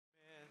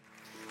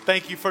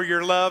Thank you for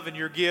your love and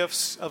your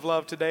gifts of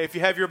love today. If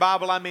you have your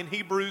Bible, I'm in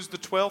Hebrews, the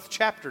 12th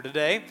chapter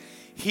today.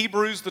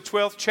 Hebrews, the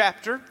 12th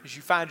chapter, as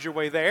you find your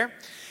way there.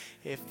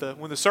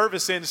 When the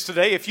service ends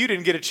today, if you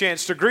didn't get a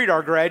chance to greet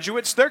our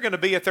graduates, they're going to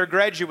be at their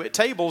graduate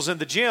tables in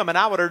the gym, and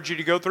I would urge you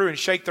to go through and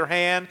shake their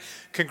hand,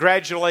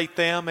 congratulate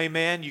them,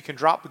 amen. You can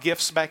drop the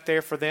gifts back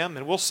there for them,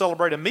 and we'll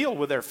celebrate a meal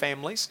with their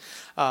families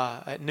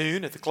at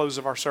noon at the close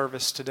of our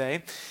service today.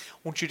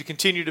 I want you to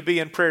continue to be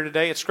in prayer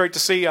today. It's great to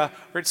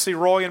see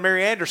Roy and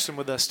Mary Anderson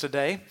with us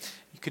today.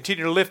 You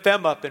continue to lift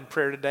them up in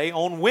prayer today.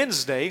 On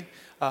Wednesday,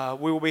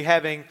 we will be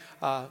having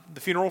the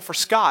funeral for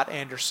Scott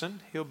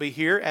Anderson. He'll be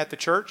here at the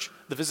church.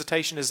 The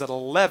visitation is at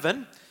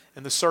 11,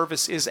 and the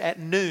service is at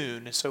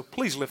noon. So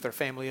please lift their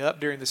family up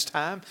during this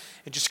time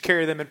and just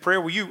carry them in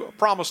prayer. Will you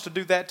promise to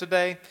do that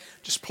today?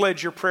 Just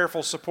pledge your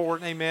prayerful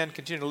support. Amen.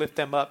 Continue to lift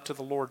them up to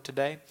the Lord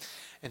today.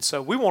 And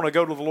so we want to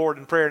go to the Lord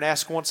in prayer and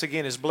ask once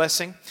again His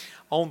blessing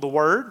on the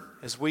Word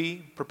as we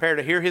prepare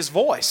to hear His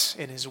voice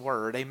in His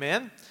Word.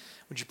 Amen.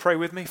 Would you pray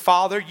with me?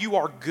 Father, you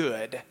are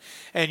good,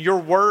 and your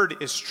word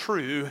is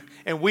true,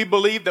 and we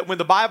believe that when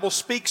the Bible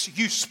speaks,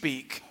 you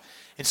speak.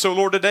 And so,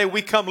 Lord, today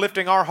we come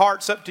lifting our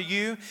hearts up to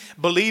you,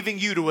 believing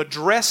you to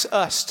address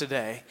us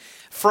today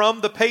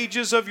from the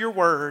pages of your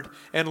word.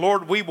 And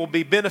Lord, we will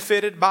be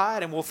benefited by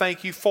it, and we'll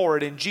thank you for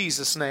it in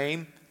Jesus'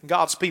 name.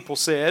 God's people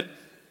said,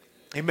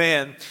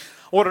 amen.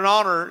 What an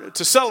honor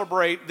to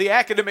celebrate the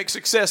academic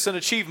success and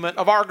achievement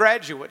of our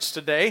graduates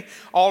today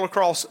all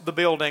across the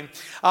building.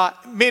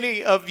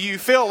 Many of you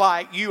feel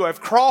like you have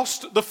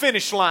crossed the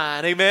finish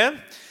line,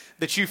 amen?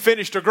 That you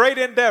finished a great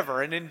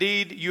endeavor, and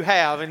indeed you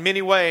have in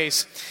many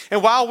ways.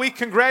 And while we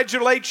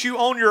congratulate you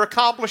on your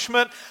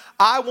accomplishment,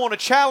 I want to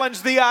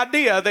challenge the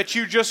idea that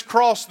you just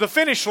crossed the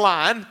finish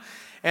line.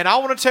 And I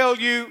want to tell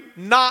you,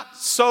 not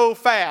so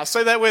fast.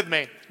 Say that with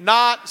me.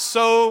 Not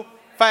so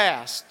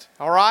fast.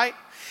 All right?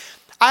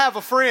 I have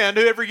a friend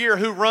every year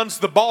who runs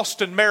the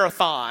Boston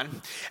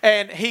Marathon,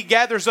 and he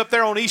gathers up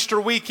there on Easter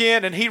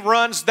weekend, and he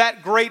runs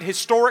that great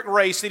historic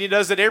race, and he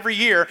does it every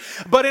year.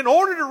 But in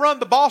order to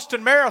run the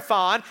Boston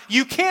Marathon,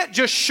 you can't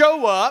just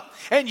show up,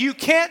 and you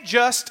can't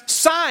just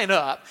sign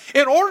up.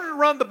 In order to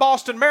run the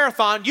Boston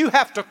Marathon, you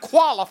have to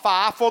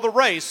qualify for the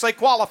race. Say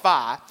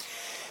qualify.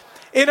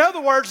 In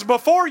other words,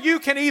 before you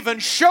can even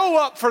show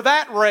up for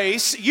that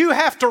race, you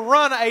have to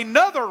run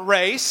another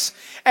race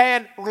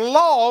and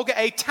log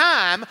a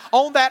time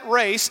on that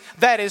race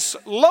that is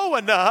low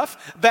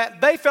enough that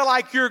they feel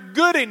like you're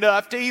good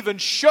enough to even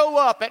show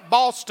up at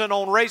Boston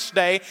on race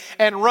day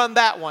and run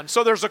that one.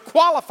 So there's a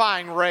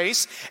qualifying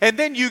race, and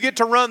then you get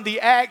to run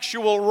the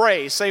actual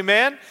race.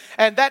 Amen?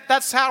 And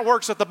that's how it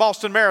works at the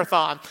Boston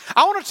Marathon.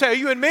 I want to tell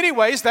you, in many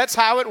ways, that's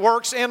how it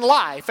works in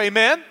life.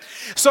 Amen?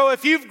 So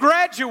if you've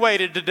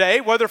graduated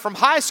today, whether from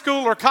high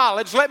school or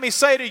college, let me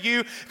say to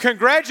you,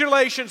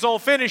 congratulations on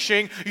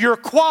finishing your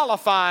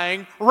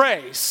qualifying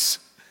race.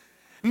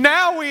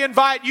 Now we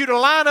invite you to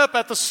line up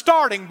at the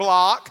starting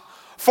block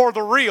for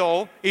the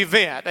real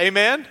event.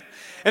 Amen?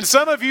 And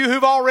some of you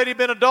who've already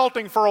been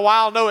adulting for a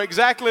while know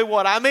exactly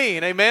what I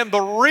mean. Amen?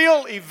 The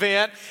real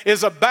event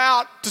is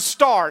about to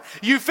start.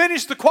 You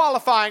finished the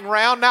qualifying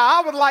round. Now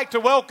I would like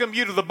to welcome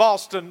you to the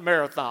Boston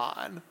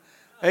Marathon.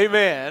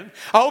 Amen.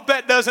 I hope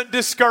that doesn't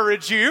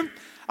discourage you.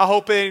 I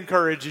hope it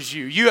encourages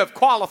you. You have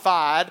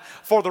qualified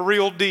for the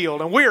real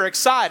deal, and we're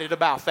excited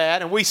about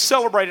that, and we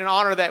celebrate and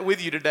honor that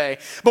with you today.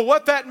 But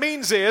what that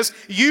means is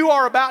you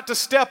are about to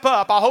step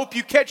up. I hope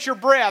you catch your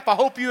breath. I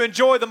hope you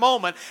enjoy the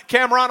moment.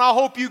 Cameron, I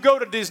hope you go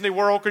to Disney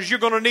World because you're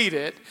going to need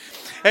it.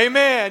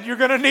 Amen. You're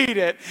going to need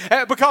it.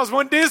 Because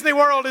when Disney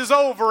World is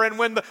over and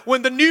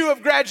when the new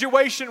of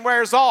graduation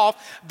wears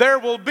off, there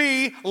will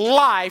be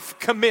life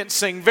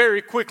commencing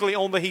very quickly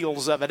on the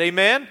heels of it.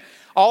 Amen.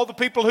 All the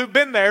people who've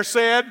been there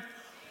said,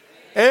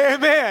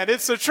 amen.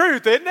 It's the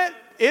truth, isn't it?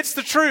 It's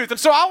the truth. And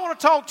so I want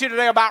to talk to you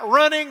today about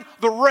running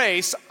the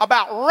race,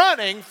 about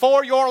running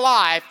for your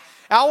life.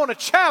 I want to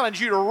challenge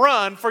you to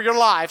run for your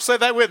life. Say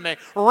that with me.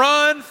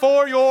 Run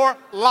for your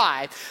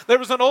life. There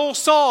was an old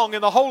song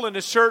in the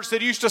Holiness Church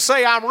that used to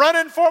say, I'm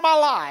running for my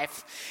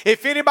life.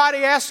 If anybody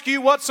asks you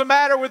what's the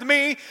matter with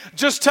me,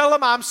 just tell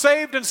them I'm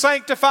saved and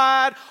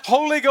sanctified,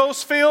 Holy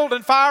Ghost filled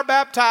and fire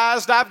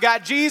baptized. I've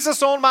got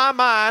Jesus on my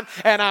mind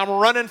and I'm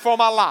running for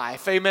my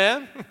life.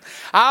 Amen.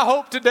 I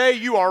hope today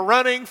you are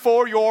running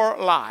for your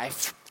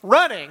life.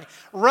 Running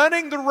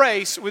the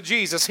race with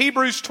Jesus.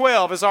 Hebrews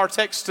 12 is our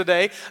text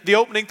today, the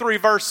opening 3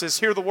 verses.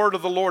 Hear the word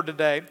of the Lord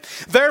today.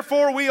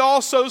 Therefore we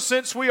also,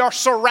 since we are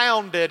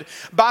surrounded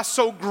by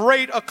so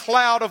great a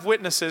cloud of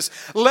witnesses,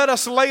 let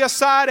us lay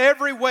aside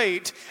every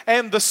weight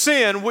and the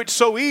sin which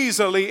so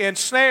easily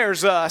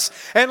ensnares us,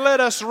 and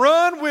let us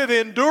run with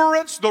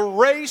endurance the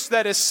race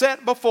that is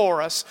set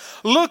before us,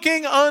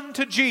 looking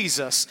unto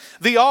Jesus,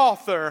 the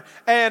author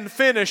and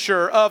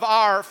finisher of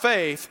our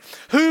faith,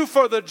 who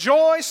for the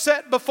joy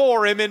set before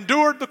before him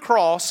endured the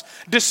cross,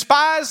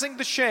 despising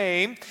the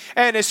shame,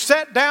 and is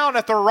set down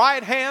at the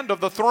right hand of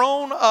the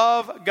throne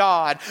of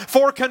God.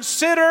 For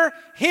consider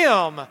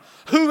him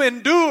who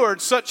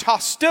endured such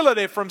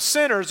hostility from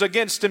sinners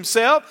against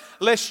himself,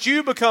 lest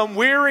you become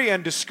weary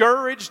and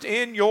discouraged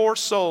in your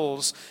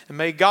souls. And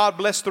may God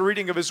bless the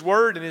reading of his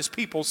word. And his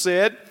people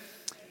said,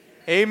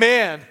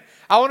 Amen.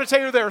 I want to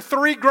tell you there are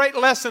 3 great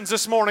lessons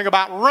this morning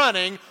about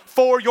running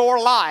for your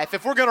life.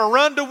 If we're going to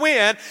run to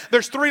win,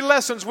 there's 3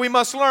 lessons we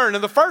must learn.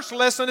 And the first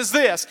lesson is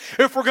this: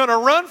 if we're going to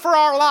run for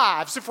our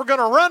lives, if we're going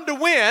to run to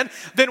win,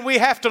 then we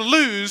have to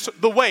lose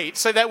the weight.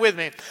 Say that with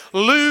me.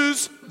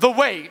 Lose the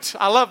weight.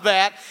 I love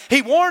that.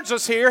 He warns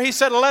us here. He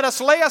said, let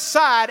us lay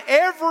aside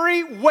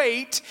every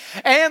weight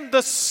and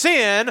the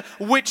sin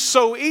which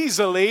so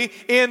easily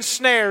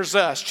ensnares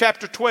us.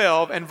 Chapter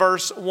 12 and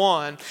verse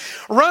 1.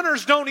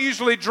 Runners don't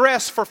usually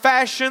dress for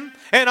fashion,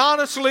 and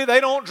honestly, they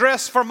don't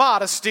dress for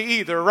modesty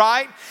either,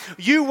 right?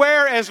 You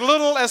wear as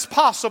little as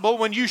possible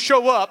when you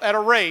show up at a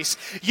race.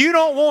 You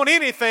don't want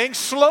anything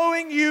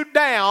slowing you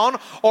down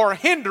or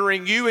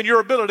hindering you in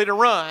your ability to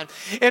run.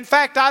 In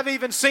fact, I've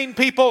even seen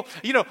people,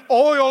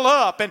 oil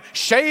up and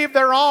shave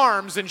their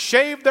arms and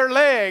shave their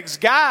legs.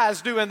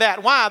 Guys doing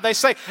that. Why? They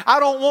say, I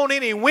don't want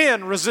any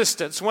wind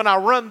resistance when I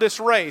run this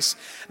race.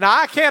 Now,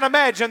 I can't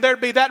imagine there'd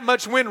be that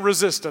much wind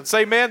resistance,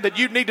 amen, that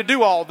you'd need to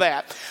do all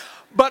that.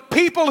 But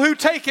people who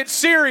take it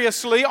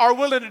seriously are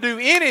willing to do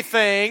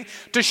anything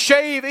to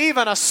shave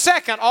even a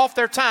second off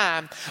their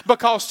time,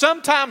 because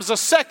sometimes a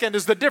second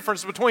is the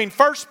difference between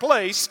first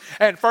place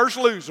and first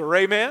loser,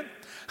 amen?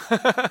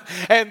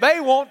 And they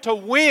want to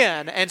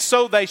win, and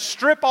so they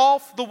strip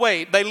off the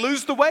weight. They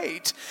lose the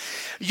weight.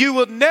 You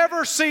will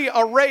never see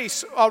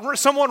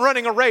someone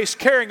running a race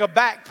carrying a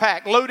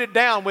backpack loaded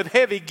down with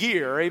heavy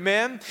gear,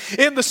 amen?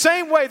 In the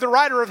same way, the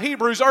writer of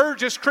Hebrews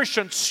urges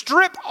Christians,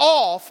 strip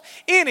off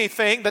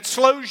anything that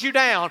slows you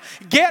down.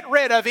 Get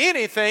rid of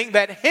anything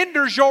that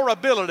hinders your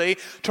ability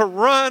to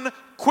run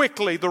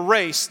quickly the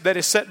race that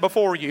is set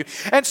before you.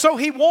 And so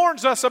he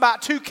warns us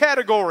about 2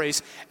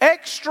 categories: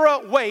 extra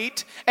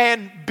weight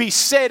and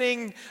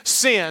besetting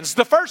sins.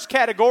 The first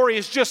category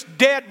is just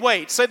dead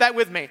weight. Say that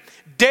with me.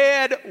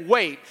 Dead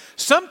weight.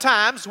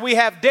 Sometimes we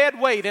have dead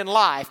weight in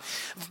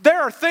life.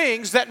 There are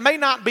things that may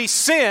not be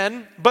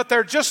sin, but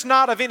they're just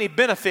not of any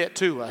benefit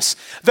to us.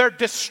 They're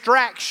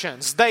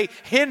distractions. They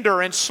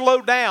hinder and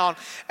slow down.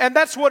 And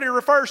that's what he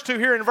refers to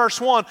here in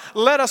verse 1.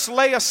 Let us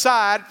lay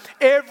aside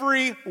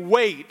every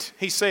weight,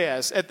 he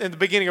says in the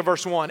beginning of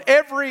verse 1.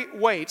 Every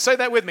weight. Say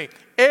that with me.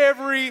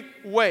 Every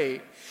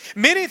weight.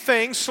 Many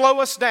things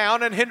slow us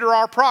down and hinder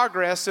our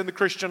progress in the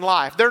Christian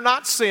life. They're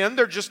not sin,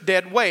 they're just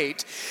dead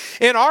weight.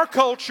 In our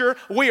culture,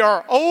 we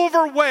are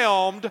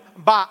overwhelmed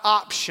by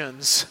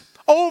options.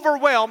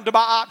 Overwhelmed by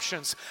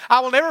options.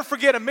 I will never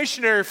forget a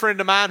missionary friend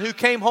of mine who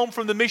came home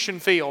from the mission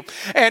field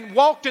and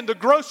walked in the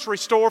grocery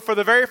store for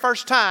the very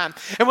first time.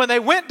 And when they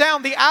went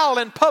down the aisle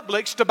in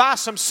Publix to buy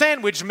some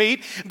sandwich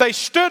meat, they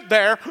stood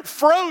there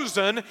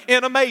frozen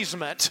in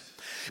amazement.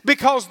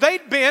 Because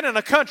they'd been in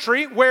a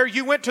country where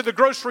you went to the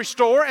grocery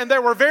store and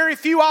there were very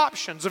few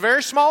options, a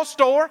very small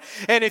store,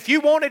 and if you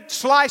wanted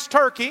sliced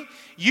turkey,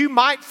 you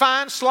might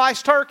find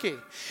sliced turkey.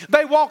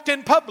 They walked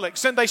in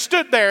Publix and they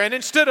stood there, and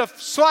instead of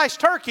sliced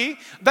turkey,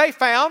 they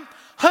found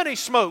honey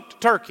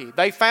smoked turkey.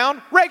 They found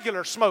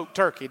regular smoked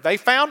turkey. They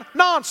found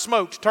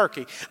non-smoked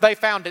turkey. They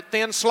found it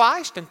thin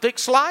sliced and thick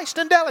sliced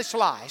and deli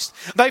sliced.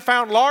 They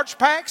found large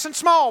packs and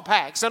small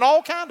packs and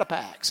all kind of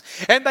packs.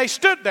 And they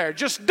stood there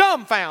just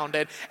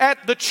dumbfounded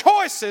at the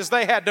choices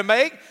they had to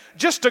make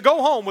just to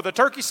go home with a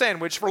turkey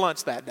sandwich for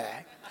lunch that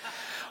day.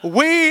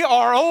 We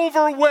are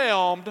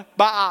overwhelmed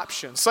by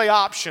options. Say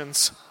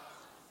options.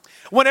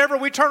 Whenever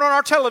we turn on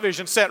our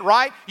television set,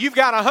 right? You've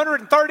got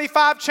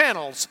 135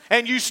 channels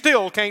and you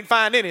still can't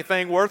find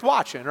anything worth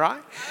watching,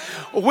 right?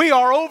 We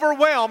are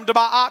overwhelmed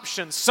by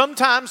options.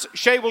 Sometimes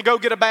Shay will go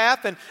get a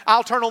bath and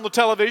I'll turn on the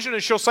television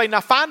and she'll say,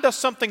 now find us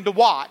something to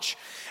watch.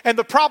 And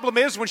the problem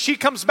is when she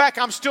comes back,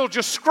 I'm still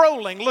just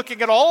scrolling,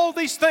 looking at all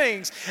these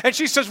things. And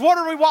she says, what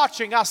are we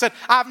watching? I said,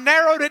 I've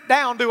narrowed it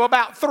down to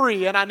about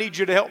 3 and I need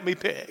you to help me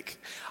pick.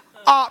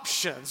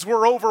 Options.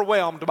 We're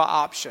overwhelmed by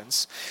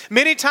options.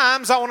 Many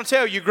times, I want to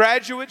tell you,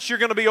 graduates, you're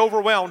going to be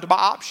overwhelmed by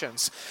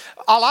options.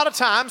 A lot of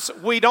times,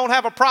 we don't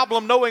have a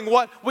problem knowing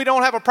we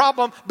don't have a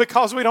problem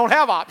because we don't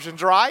have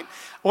options, right?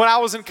 When I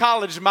was in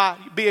college, my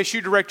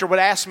BSU director would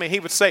ask me,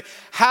 he would say,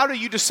 how do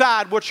you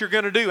decide what you're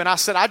going to do? And I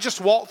said, I just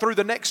walk through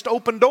the next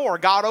open door.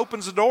 God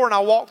opens the door and I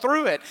walk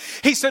through it.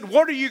 He said,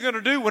 what are you going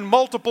to do when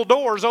multiple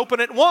doors open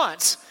at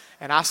once?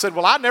 And I said,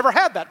 well, I never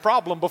had that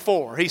problem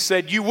before. He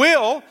said, you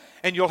will.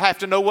 and you'll have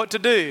to know what to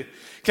do.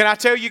 Can I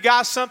tell you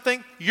guys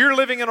something? You're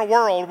living in a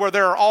world where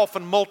there are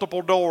often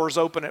multiple doors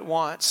open at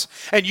once.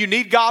 And you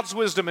need God's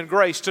wisdom and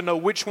grace to know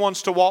which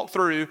ones to walk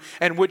through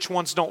and which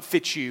ones don't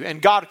fit you.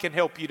 And God can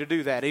help you to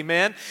do that.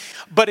 Amen?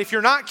 But if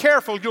you're not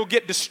careful, you'll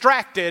get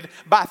distracted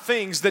by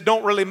things that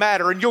don't really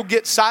matter, and you'll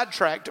get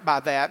sidetracked by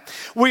that.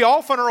 We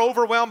often are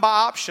overwhelmed by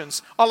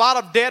options. A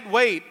lot of dead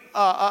weight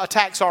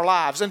attacks our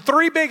lives. And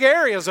 3 big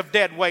areas of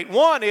dead weight.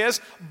 One is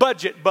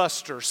budget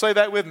busters. Say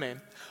that with me.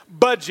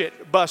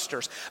 Budget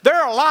busters. There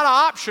are a lot of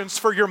options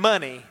for your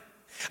money.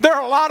 There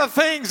are a lot of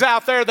things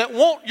out there that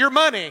want your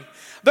money.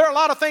 There are a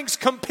lot of things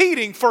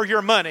competing for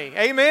your money.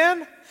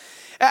 Amen?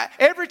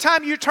 Every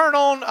time you turn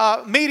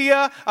on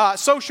media,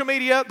 social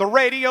media, the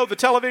radio, the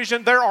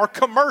television, there are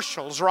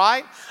commercials,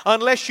 right?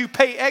 Unless you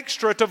pay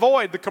extra to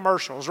avoid the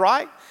commercials,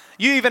 right?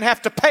 You even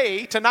have to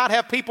pay to not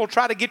have people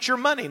try to get your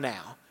money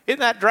now. Isn't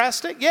that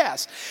drastic?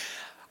 Yes.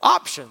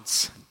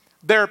 Options.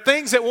 There are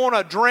things that want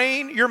to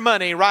drain your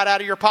money right out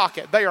of your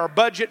pocket. They are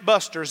budget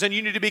busters, and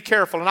you need to be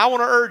careful. And I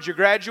want to urge you,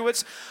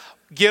 graduates,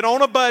 get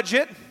on a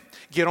budget,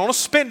 get on a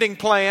spending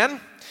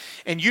plan,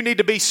 and you need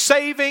to be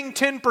saving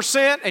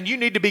 10%, and you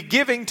need to be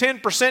giving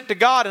 10% to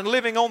God and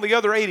living on the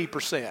other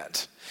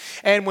 80%.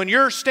 And when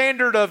your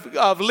standard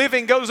of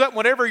living goes up,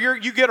 whenever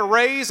you get a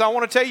raise, I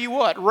want to tell you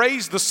what,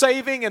 raise the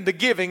saving and the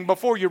giving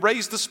before you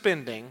raise the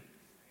spending.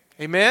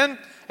 Amen?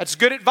 That's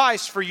good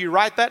advice for you.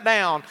 Write that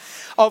down.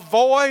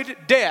 Avoid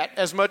debt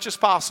as much as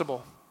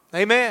possible.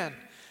 Amen.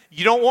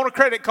 You don't want a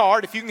credit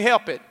card if you can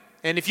help it.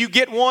 And if you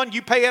get one,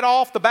 you pay it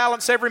off the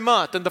balance every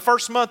month. And the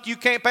first month you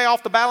can't pay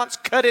off the balance,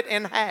 cut it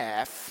in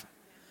half.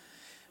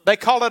 They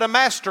call it a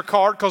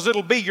MasterCard because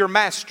it'll be your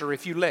master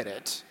if you let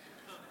it.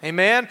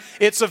 Amen.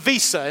 It's a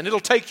Visa, and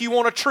it'll take you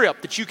on a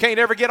trip that you can't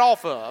ever get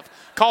off of,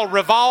 called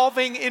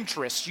revolving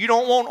interest. You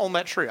don't want on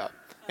that trip.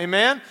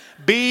 Amen?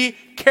 Be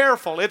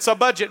careful. It's a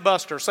budget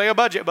buster. Say a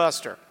budget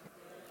buster.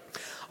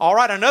 All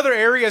right, another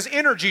area is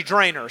energy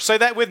drainers. Say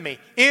that with me.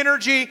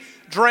 Energy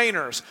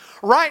drainers.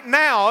 Right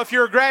now, if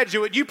you're a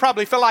graduate, you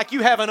probably feel like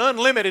you have an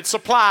unlimited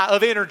supply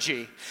of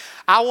energy.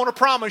 I want to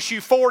promise you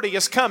 40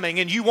 is coming,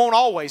 and you won't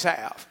always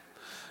have.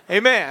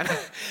 Amen.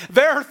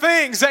 There are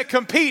things that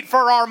compete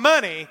for our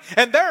money,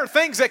 and there are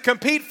things that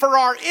compete for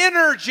our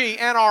energy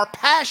and our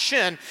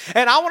passion.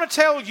 And I want to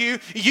tell you,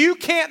 you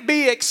can't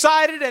be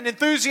excited and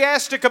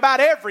enthusiastic about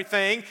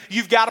everything.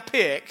 You've got to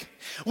pick.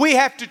 We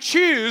have to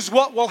choose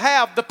what will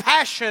have the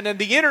passion and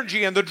the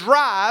energy and the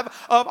drive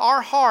of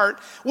our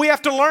heart. We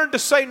have to learn to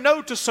say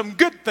no to some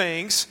good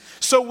things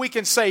so we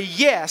can say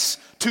yes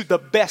to the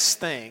best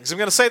things. I'm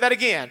going to say that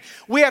again.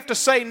 We have to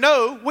say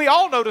no. We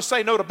all know to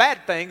say no to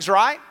bad things,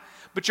 right?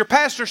 But your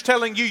pastor's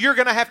telling you you're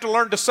going to have to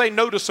learn to say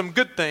no to some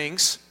good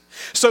things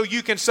so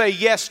you can say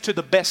yes to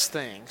the best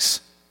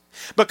things.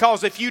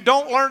 Because if you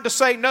don't learn to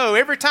say no,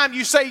 every time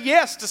you say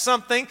yes to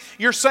something,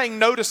 you're saying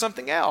no to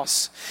something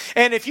else.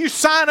 And if you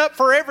sign up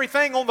for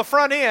everything on the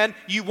front end,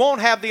 you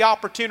won't have the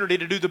opportunity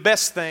to do the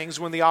best things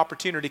when the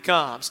opportunity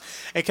comes.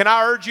 And can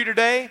I urge you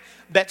today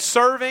that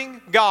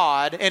serving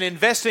God and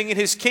investing in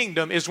His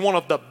kingdom is one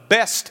of the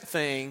best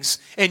things,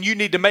 and you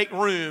need to make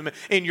room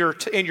in your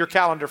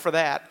calendar for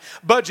that.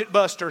 Budget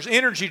busters,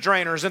 energy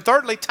drainers, and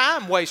thirdly,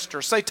 time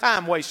wasters. Say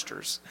time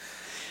wasters.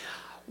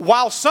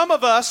 While some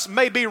of us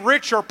may be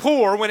rich or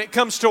poor when it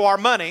comes to our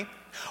money,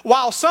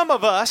 while some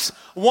of us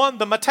won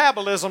the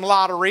metabolism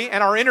lottery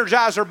and are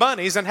Energizer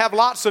bunnies and have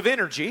lots of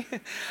energy,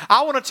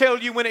 I want to tell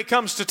you when it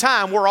comes to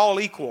time, we're all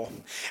equal.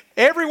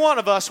 Every one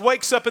of us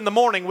wakes up in the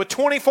morning with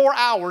 24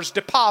 hours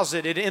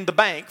deposited in the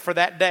bank for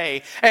that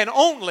day, and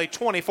only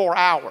 24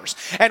 hours.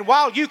 And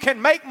while you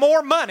can make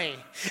more money,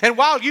 and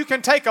while you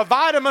can take a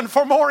vitamin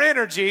for more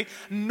energy,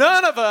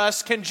 none of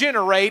us can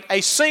generate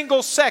a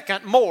single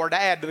second more to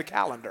add to the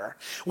calendar.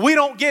 We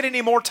don't get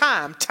any more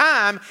time.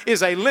 Time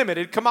is a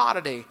limited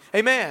commodity.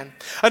 Amen.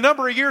 A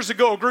number of years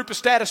ago, a group of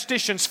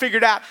statisticians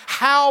figured out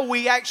how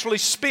we actually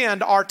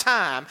spend our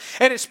time.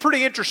 And it's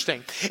pretty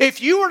interesting.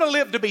 If you were to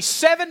live to be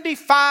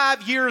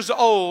 75 years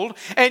old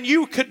and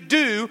you could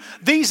do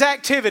these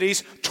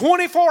activities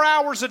 24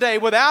 hours a day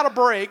without a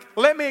break,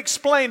 let me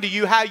explain to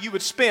you how you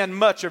would spend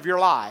much of your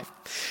life.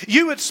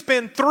 You would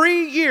spend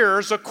 3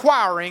 years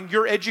acquiring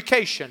your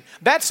education.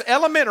 That's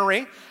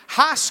elementary,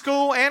 high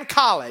school, and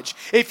college.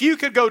 If you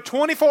could go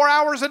 24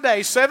 hours a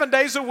day, 7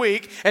 days a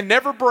week, and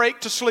never break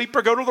to sleep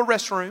or go to the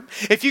restroom,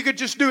 if you could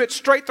just do it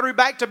straight through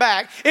back to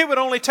back, it would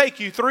only take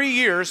you 3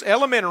 years,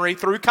 elementary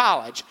through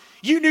college.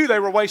 You knew they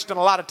were wasting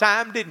a lot of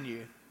time, didn't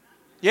you?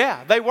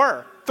 Yeah, they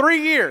were.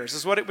 3 years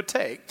is what it would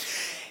take.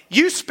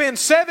 You spend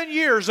 7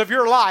 years of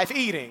your life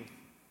eating.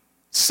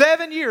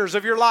 7 years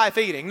of your life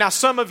eating. Now,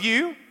 some of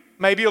you,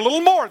 maybe a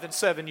little more than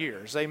 7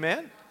 years.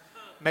 Amen?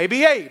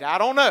 Maybe 8. I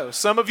don't know.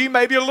 Some of you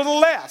maybe a little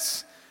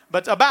less.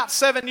 But about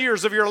 7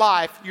 years of your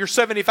life, your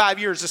 75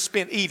 years is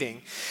spent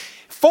eating.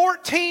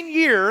 14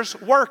 years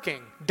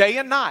working day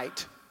and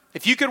night.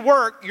 If you could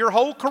work your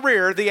whole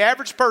career, the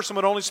average person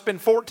would only spend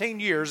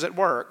 14 years at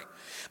work.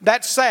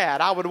 That's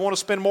sad. I would want to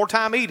spend more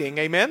time eating.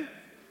 Amen?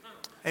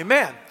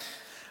 Amen.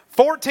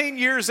 14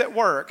 years at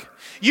work.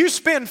 You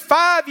spend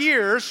 5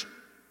 years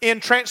in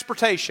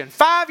transportation,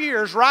 5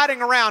 years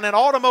riding around in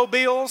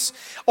automobiles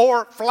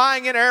or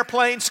flying in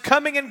airplanes,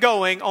 coming and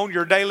going on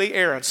your daily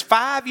errands.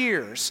 5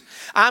 years.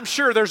 I'm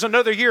sure there's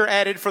another year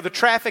added for the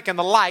traffic and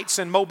the lights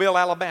in Mobile,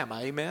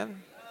 Alabama.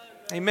 Amen?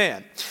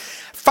 Amen.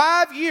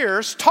 5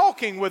 years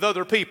talking with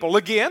other people.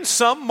 Again,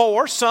 some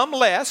more, some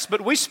less,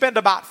 but we spend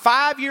about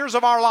 5 years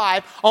of our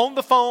life on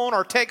the phone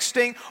or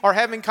texting or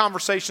having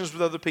conversations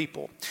with other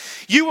people.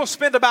 You will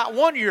spend about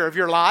 1 year of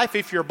your life,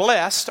 if you're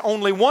blessed,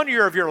 only 1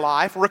 year of your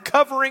life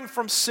recovering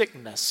from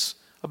sickness.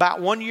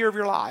 About 1 year of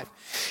your life.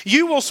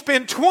 You will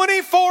spend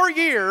 24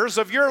 years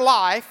of your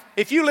life,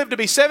 if you live to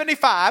be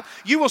 75,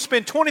 you will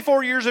spend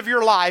 24 years of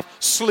your life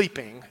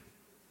sleeping.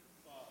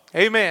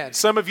 Amen.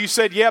 Some of you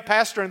said, yeah,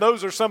 Pastor, and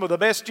those are some of the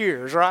best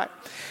years, right?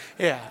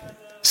 Yeah.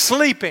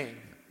 Sleeping,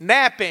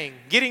 napping,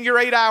 getting your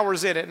 8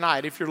 hours in at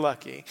night if you're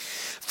lucky.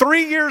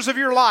 3 years of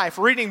your life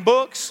reading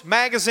books,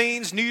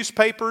 magazines,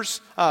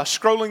 newspapers,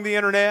 scrolling the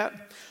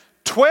internet.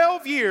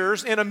 12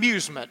 years in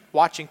amusement,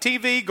 watching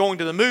TV, going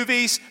to the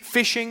movies,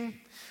 fishing,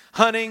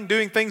 hunting,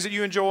 doing things that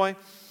you enjoy.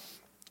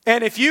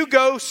 And if you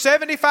go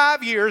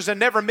 75 years and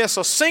never miss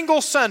a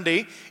single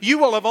Sunday, you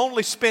will have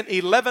only spent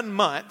 11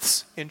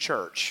 months in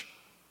church.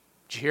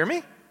 Did you hear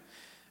me?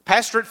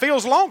 Pastor, it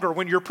feels longer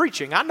when you're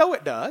preaching. I know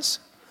it does.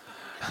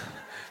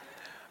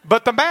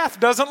 But the math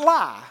doesn't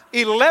lie.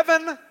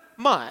 11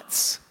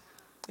 months.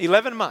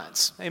 11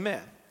 months.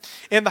 Amen.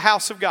 In the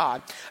house of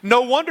God.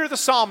 No wonder the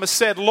psalmist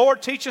said,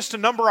 Lord, teach us to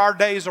number our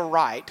days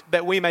aright,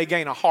 that we may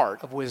gain a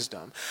heart of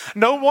wisdom.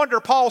 No wonder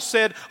Paul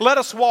said, let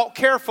us walk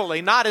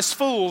carefully, not as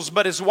fools,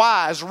 but as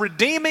wise,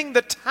 redeeming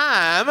the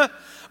time,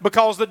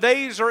 because the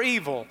days are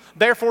evil.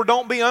 Therefore,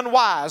 don't be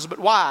unwise, but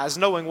wise,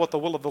 knowing what the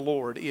will of the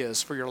Lord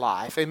is for your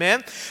life.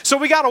 Amen? So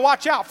we got to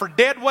watch out for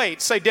dead weight.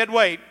 Say dead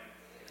weight.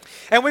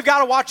 And we've got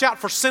to watch out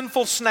for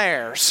sinful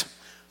snares.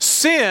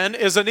 Sin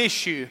is an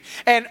issue,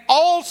 and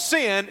all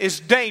sin is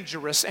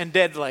dangerous and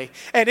deadly,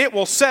 and it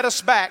will set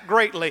us back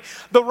greatly.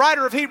 The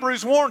writer of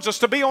Hebrews warns us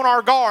to be on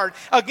our guard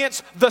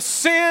against the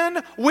sin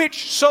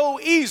which so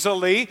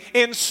easily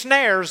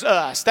ensnares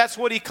us. That's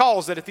what he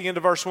calls it at the end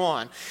of verse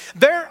 1.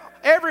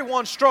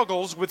 Everyone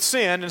struggles with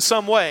sin in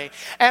some way.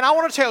 And I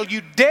want to tell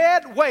you,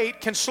 dead weight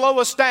can slow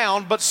us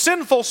down, but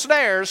sinful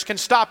snares can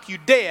stop you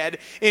dead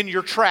in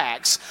your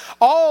tracks.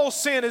 All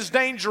sin is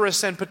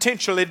dangerous and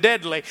potentially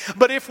deadly.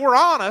 But if we're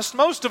honest,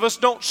 most of us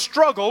don't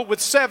struggle with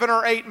 7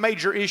 or 8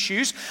 major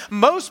issues.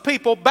 Most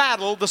people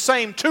battle the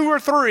same 2 or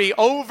 3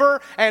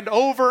 over and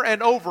over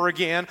and over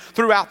again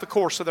throughout the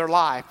course of their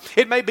life.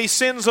 It may be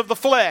sins of the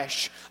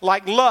flesh,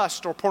 like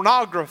lust or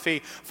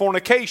pornography,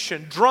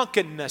 fornication,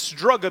 drunkenness,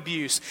 drug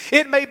abuse.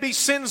 It may be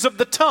sins of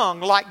the tongue,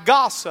 like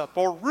gossip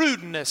or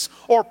rudeness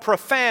or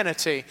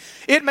profanity.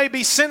 It may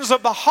be sins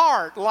of the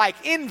heart, like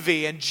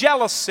envy and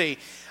jealousy,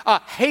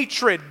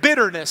 hatred,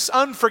 bitterness,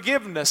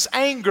 unforgiveness,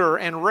 anger,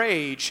 and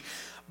rage.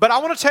 But I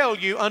want to tell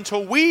you,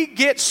 until we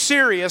get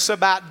serious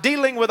about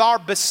dealing with our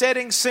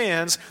besetting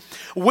sins,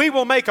 we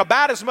will make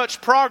about as much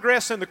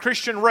progress in the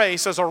Christian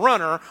race as a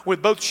runner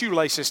with both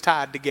shoelaces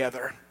tied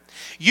together.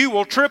 You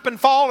will trip and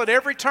fall at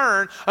every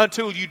turn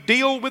until you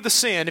deal with the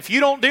sin. If you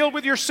don't deal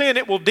with your sin,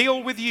 it will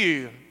deal with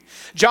you.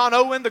 John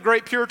Owen, the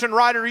great Puritan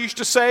writer, used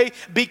to say,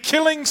 be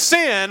killing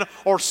sin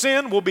or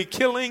sin will be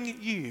killing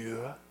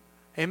you.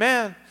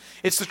 Amen.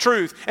 It's the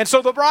truth. And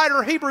so the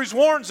writer of Hebrews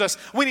warns us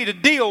we need to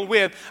deal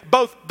with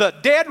both the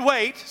dead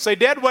weight, say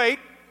dead weight,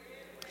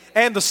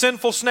 and the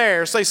sinful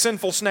snares, say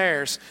sinful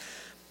snares.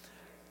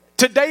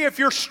 Today, if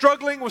you're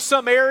struggling with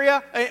some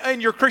area in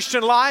your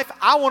Christian life,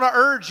 I want to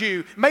urge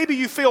you, maybe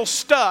you feel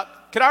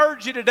stuck. Can I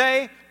urge you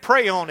today?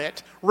 Pray on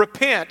it.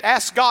 Repent.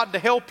 Ask God to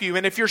help you.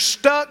 And if you're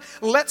stuck,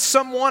 let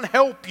someone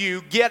help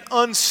you get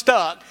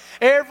unstuck.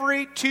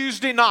 Every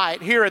Tuesday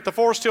night here at the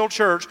Forest Hill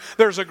Church,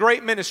 there's a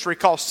great ministry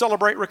called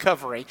Celebrate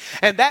Recovery.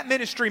 And that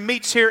ministry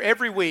meets here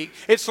every week.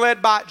 It's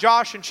led by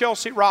Josh and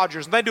Chelsea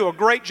Rogers. And they do a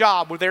great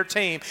job with their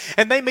team.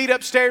 And they meet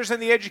upstairs in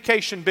the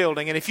education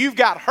building. And if you've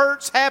got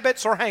hurts,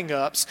 habits, or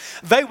hang-ups,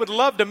 they would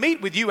love to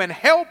meet with you and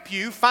help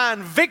you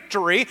find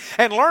victory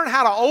and learn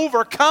how to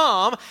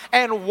overcome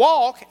and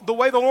walk the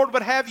way the Lord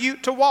would have you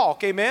to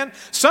walk. Amen?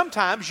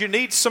 Sometimes you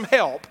need some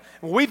help.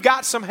 We've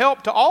got some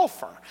help to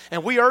offer,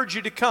 and we urge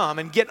you to come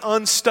and get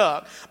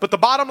unstuck. But the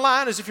bottom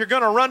line is if you're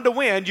going to run to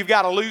win, you've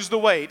got to lose the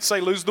weight.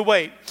 Say, lose the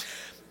weight.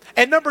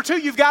 And number 2,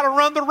 you've got to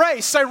run the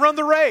race. Say, run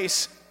the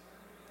race.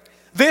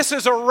 This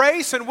is a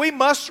race and we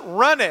must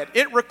run it.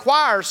 It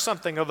requires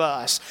something of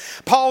us.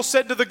 Paul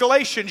said to the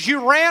Galatians,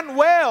 you ran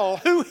well.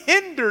 Who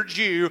hindered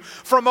you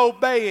from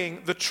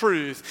obeying the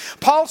truth?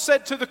 Paul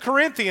said to the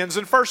Corinthians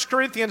in 1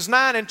 Corinthians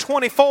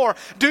 9:24,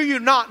 do you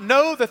not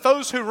know that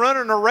those who run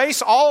in a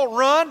race all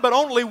run, but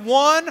only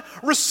one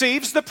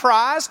receives the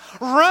prize?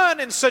 Run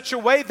in such a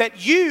way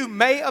that you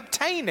may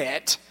obtain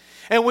it.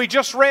 And we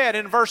just read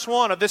in verse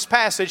 1 of this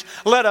passage,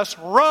 let us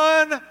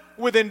run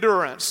with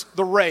endurance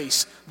the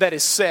race that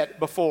is set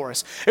before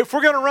us. If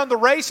we're going to run the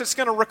race, it's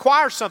going to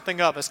require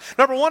something of us.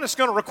 Number 1, it's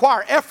going to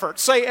require effort.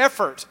 Say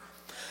effort.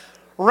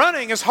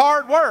 Running is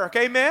hard work.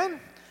 Amen?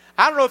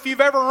 I don't know if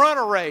you've ever run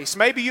a race.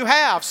 Maybe you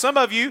have. Some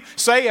of you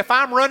say, if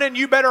I'm running,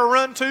 you better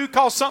run too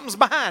because something's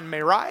behind me,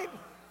 right?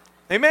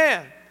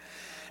 Amen.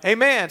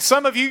 Amen.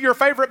 Some of you, your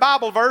favorite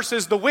Bible verse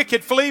is the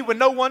wicked flee when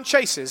no one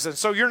chases. And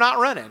so you're not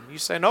running. You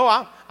say,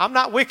 no, I'm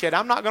not wicked.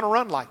 I'm not going to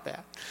run like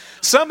that.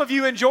 Some of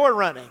you enjoy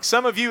running.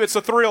 Some of you, it's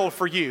a thrill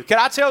for you. Can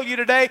I tell you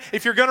today,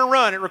 if you're going to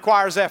run, it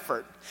requires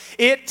effort.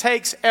 It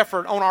takes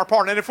effort on our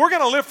part. And if we're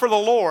going to live for the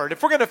Lord,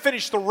 if we're going to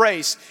finish the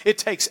race, it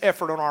takes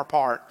effort on our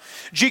part.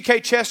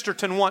 G.K.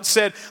 Chesterton once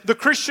said, the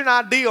Christian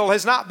ideal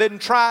has not been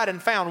tried and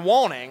found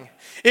wanting.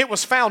 It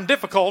was found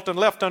difficult and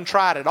left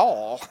untried at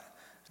all.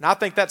 And I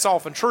think that's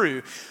often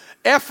true.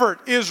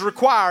 Effort is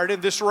required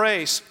in this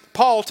race.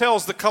 Paul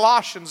tells the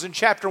Colossians in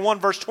chapter 1,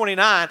 verse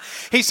 29,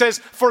 he says,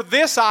 for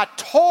this I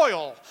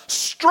toil,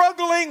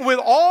 struggling with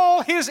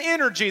all his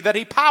energy that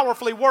he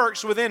powerfully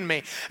works within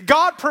me.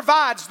 God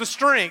provides the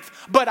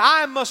strength, but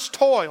I must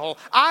toil.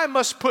 I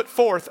must put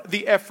forth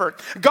the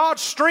effort. God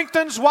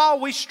strengthens while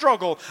we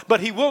struggle, but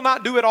he will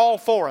not do it all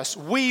for us.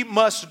 We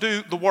must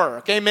do the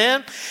work.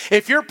 Amen?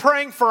 If you're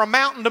praying for a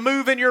mountain to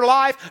move in your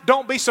life,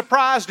 don't be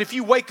surprised if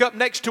you wake up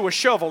next to a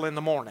shovel in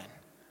the morning.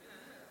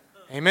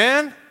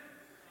 Amen?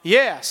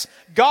 Yes,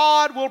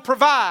 God will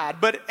provide,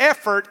 but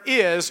effort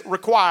is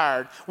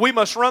required. We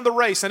must run the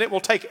race, and it will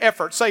take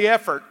effort. Say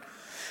effort.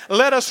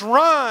 Let us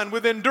run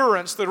with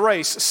endurance the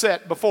race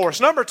set before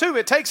us. Number 2,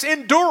 it takes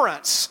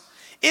endurance.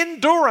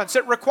 Endurance.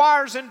 It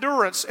requires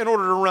endurance in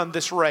order to run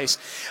this race.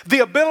 The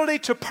ability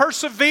to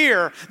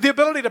persevere, the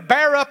ability to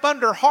bear up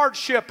under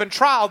hardship and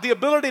trial, the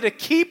ability to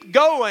keep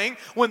going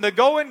when the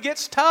going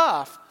gets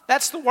tough.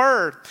 That's the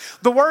word.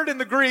 The word in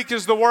the Greek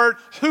is the word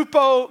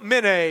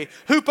hupomene.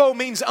 Hupo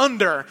means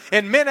under,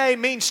 and mene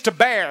means to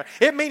bear.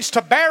 It means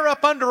to bear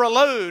up under a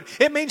load.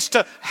 It means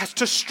to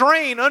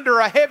strain under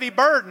a heavy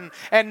burden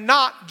and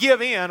not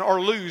give in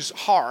or lose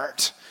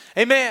heart.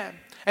 Amen.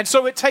 And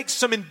so it takes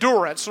some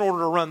endurance in order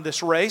to run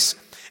this race,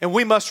 and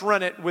we must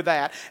run it with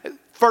that.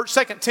 2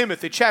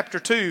 Timothy chapter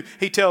 2,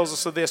 he tells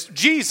us of this.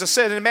 Jesus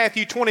said in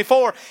Matthew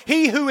 24,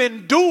 he who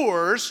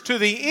endures to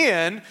the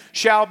end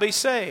shall be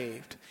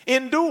saved.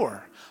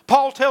 Endure.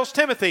 Paul tells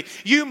Timothy,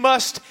 you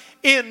must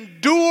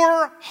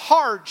endure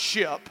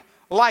hardship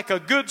like a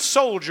good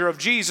soldier of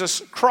Jesus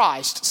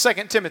Christ.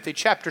 2 Timothy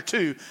chapter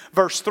 2,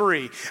 verse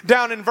 3.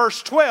 Down in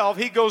verse 12,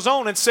 he goes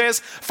on and says,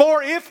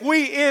 for if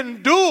we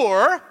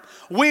endure,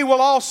 we will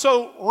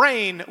also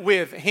reign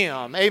with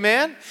him.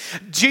 Amen?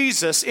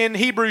 Jesus in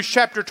Hebrews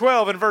chapter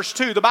 12 and verse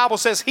 2, the Bible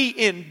says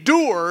he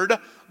endured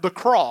the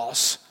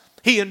cross.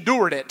 He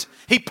endured it.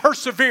 He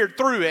persevered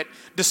through it,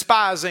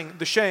 despising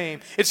the shame.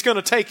 It's going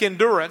to take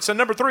endurance. And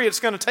number 3, it's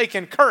going to take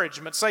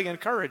encouragement. Say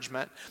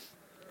encouragement.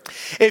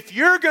 If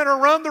you're going to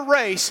run the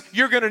race,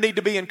 you're going to need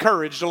to be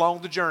encouraged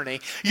along the journey.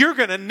 You're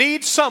going to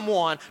need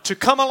someone to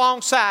come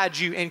alongside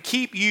you and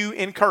keep you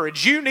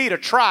encouraged. You need a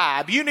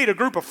tribe. You need a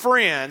group of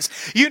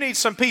friends. You need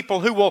some people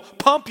who will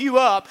pump you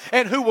up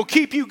and who will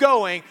keep you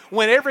going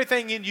when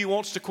everything in you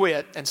wants to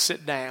quit and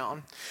sit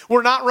down.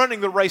 We're not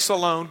running the race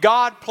alone.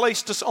 God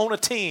placed us on a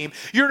team.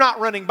 You're not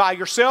running by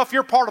yourself.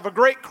 You're part of a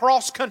great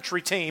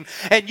cross-country team,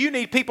 and you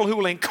need people who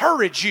will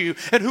encourage you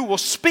and who will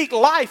speak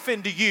life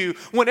into you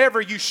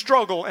whenever you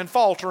struggle and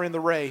falter in the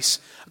race.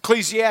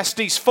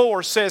 Ecclesiastes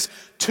 4 says,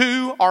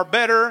 2 are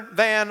better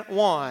than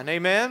 1.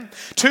 Amen?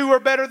 2 are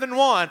better than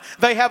 1.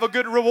 They have a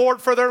good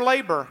reward for their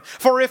labor.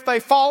 For if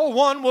they fall,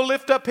 one will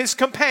lift up his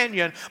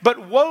companion.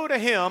 But woe to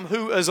him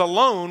who is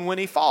alone when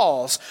he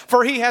falls,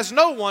 for he has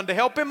no one to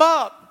help him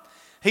up.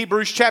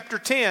 Hebrews chapter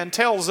 10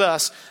 tells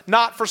us,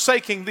 not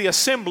forsaking the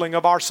assembling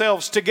of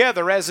ourselves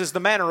together, as is the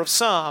manner of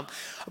some,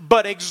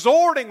 but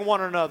exhorting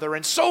one another,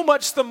 and so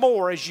much the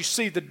more as you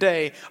see the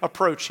day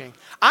approaching.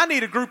 I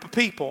need a group of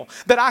people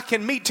that I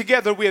can meet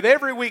together with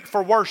every week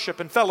for worship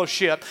and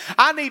fellowship.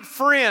 I need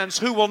friends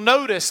who will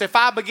notice if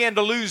I begin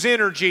to lose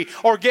energy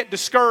or get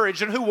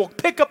discouraged, and who will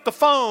pick up the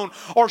phone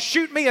or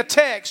shoot me a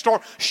text or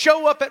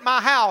show up at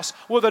my house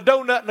with a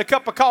donut and a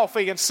cup of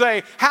coffee and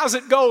say, how's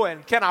it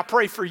going? Can I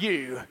pray for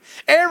you?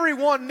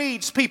 Everyone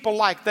needs people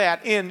like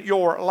that in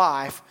your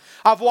life.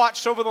 I've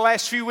watched over the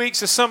last few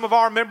weeks as some of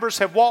our members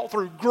have walked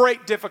through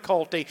great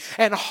difficulty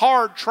and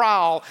hard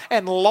trial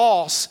and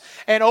loss.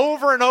 And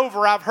over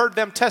I've heard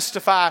them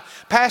testify,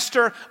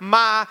 Pastor,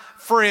 my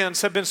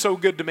friends have been so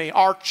good to me.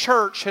 Our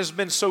church has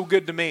been so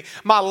good to me.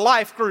 My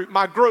life group,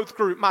 my growth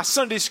group, my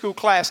Sunday school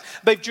class,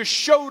 they've just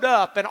showed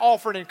up and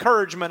offered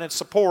encouragement and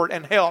support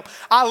and help.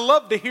 I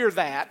love to hear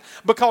that,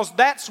 because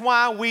that's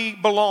why we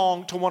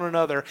belong to one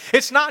another.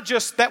 It's not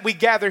just that we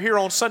gather here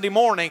on Sunday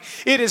morning.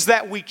 It is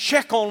that we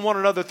check on one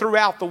another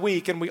throughout the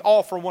week and we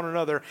offer one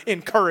another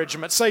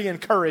encouragement. Say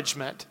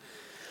encouragement.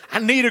 I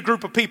need a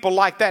group of people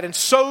like that, and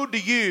so do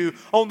you.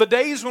 On the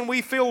days when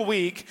we feel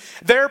weak,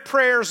 their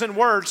prayers and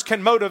words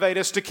can motivate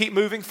us to keep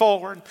moving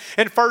forward.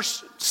 In 1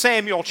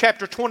 Samuel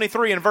chapter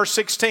 23 and verse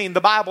 16,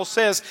 the Bible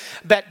says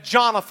that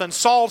Jonathan,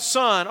 Saul's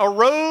son,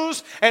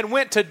 arose and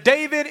went to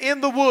David in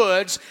the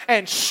woods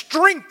and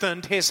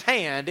strengthened his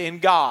hand in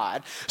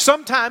God.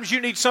 Sometimes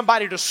you need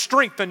somebody to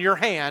strengthen your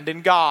hand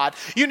in God.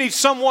 You need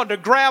someone to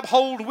grab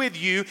hold with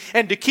you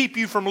and to keep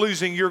you from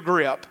losing your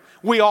grip.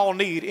 We all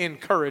need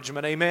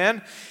encouragement,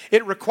 amen?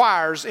 It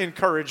requires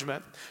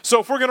encouragement. So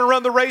if we're going to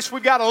run the race,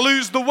 we've got to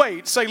lose the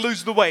weight. Say,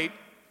 lose the weight.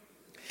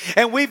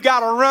 And we've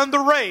got to run the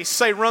race.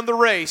 Say, run the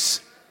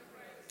race.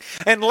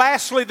 And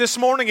lastly, this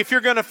morning, if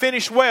you're going to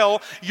finish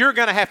well, you're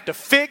going to have to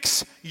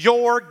fix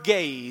your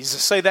gaze.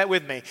 Say that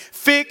with me.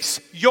 Fix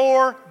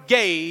your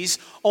gaze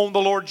on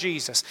the Lord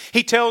Jesus.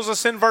 He tells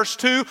us in verse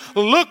 2,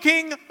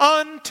 looking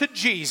unto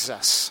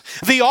Jesus,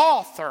 the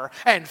author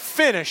and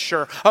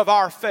finisher of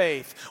our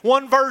faith.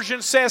 One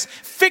version says,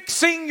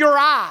 fixing your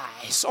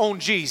eyes on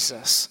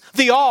Jesus,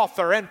 the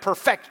author and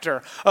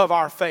perfecter of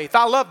our faith.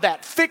 I love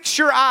that. Fix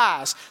your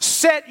eyes.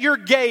 Set your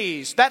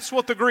gaze. That's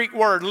what the Greek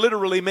word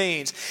literally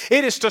means.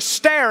 It is to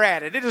stare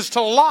at it. It is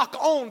to lock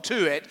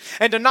onto it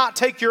and to not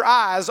take your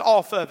eyes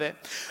off of it.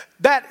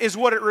 That is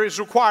what it is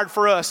required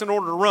for us in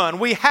order to run.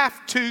 We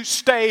have to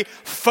stay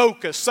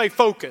focused. Say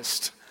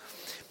focused.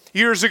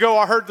 Years ago,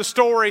 I heard the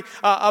story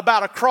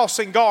about a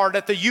crossing guard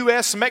at the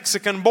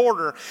U.S.-Mexican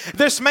border.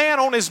 This man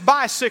on his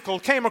bicycle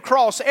came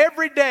across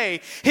every day.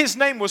 His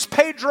name was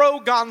Pedro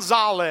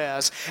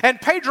Gonzalez.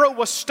 And Pedro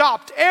was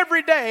stopped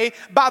every day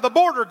by the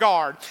border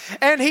guard.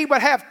 And he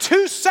would have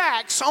 2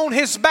 sacks on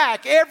his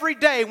back every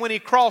day when he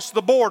crossed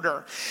the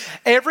border.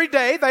 Every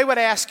day, they would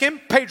ask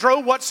him, Pedro,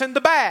 what's in the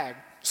bag?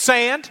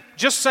 Sand,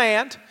 just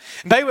sand.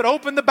 They would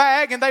open the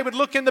bag and they would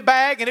look in the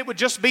bag and it would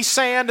just be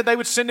sand, and they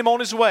would send him on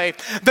his way.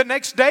 The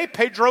next day,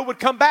 Pedro would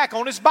come back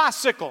on his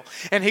bicycle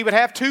and he would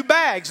have 2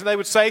 bags, and they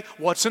would say,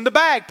 what's in the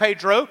bag,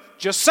 Pedro?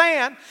 Just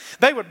sand.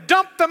 They would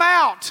dump them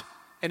out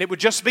and it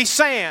would just be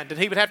sand, and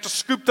he would have to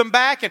scoop them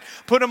back and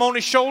put them on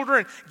his shoulder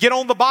and get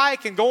on the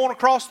bike and go on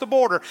across the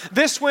border.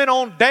 This went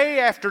on day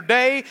after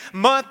day,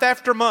 month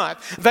after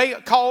month. They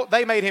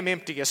made him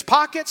empty his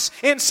pockets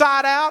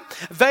inside out.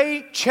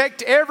 They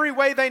checked every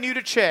way they knew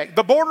to check.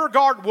 The border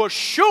guard was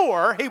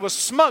sure he was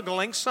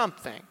smuggling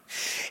something.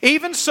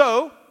 Even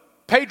so,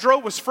 Pedro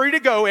was free to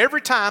go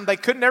every time. They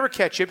could never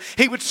catch him.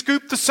 He would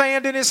scoop the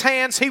sand in his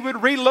hands. He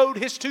would reload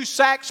his 2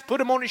 sacks, put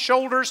them on his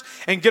shoulders,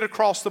 and get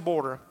across the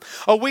border.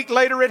 A week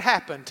later, it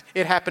happened.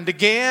 It happened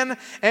again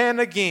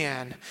and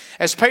again.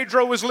 As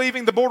Pedro was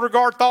leaving, the border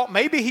guard thought,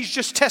 maybe he's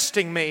just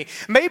testing me.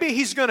 Maybe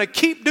he's going to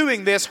keep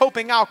doing this,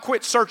 hoping I'll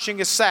quit searching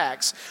his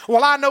sacks.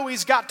 Well, I know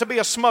he's got to be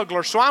a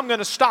smuggler, so I'm going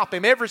to stop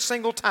him every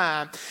single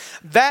time.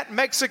 That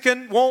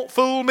Mexican won't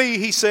fool me,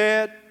 he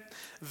said.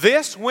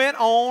 This went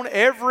on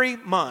every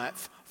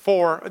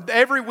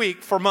week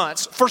for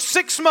months. For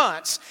 6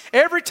 months,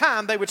 every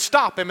time they would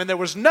stop him and there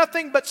was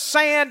nothing but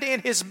sand in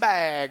his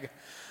bag.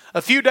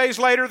 A few days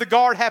later, the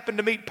guard happened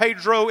to meet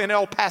Pedro in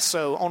El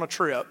Paso on a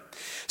trip.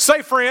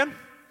 Say, friend,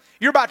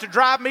 you're about to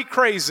drive me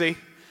crazy.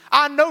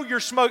 I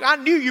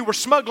knew you were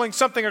smuggling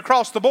something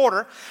across the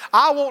border.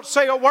 I won't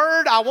say a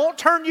word. I won't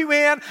turn you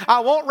in.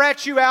 I won't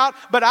rat you out.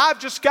 But I've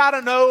just got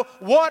to know,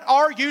 what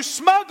are you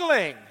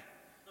smuggling?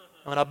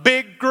 And a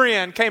big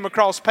grin came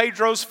across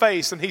Pedro's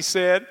face, and he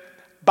said,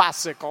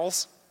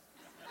 bicycles.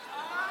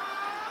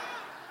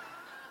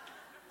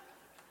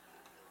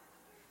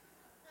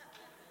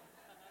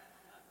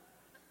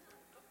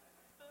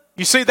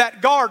 You see,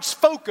 that guard's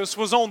focus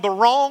was on the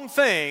wrong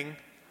thing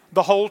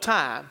the whole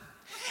time.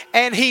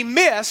 And he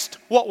missed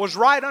what was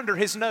right under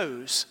his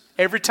nose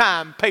every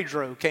time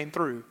Pedro came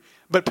through.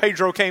 But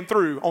Pedro came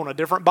through on a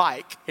different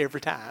bike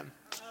every time.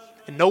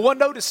 And no one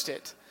noticed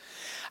it.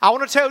 I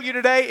want to tell you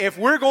today, if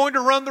we're going to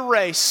run the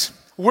race,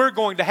 we're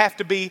going to have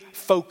to be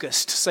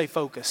focused. Say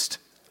focused.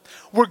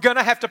 We're going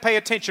to have to pay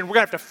attention. We're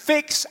going to have to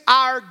fix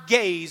our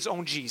gaze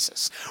on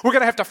Jesus. We're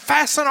going to have to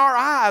fasten our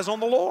eyes on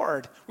the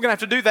Lord. We're going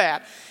to have to do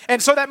that. And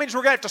so that means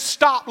we're going to have to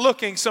stop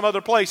looking some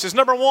other places.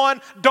 Number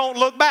 1, don't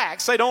look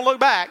back. Say don't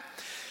look back.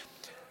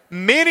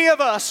 Many of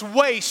us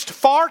waste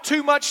far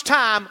too much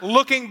time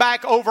looking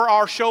back over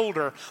our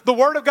shoulder. The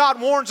Word of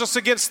God warns us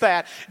against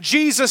that.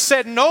 Jesus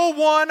said, no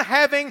one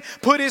having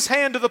put his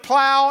hand to the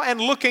plow and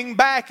looking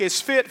back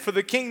is fit for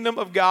the kingdom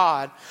of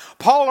God.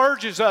 Paul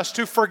urges us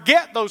to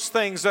forget those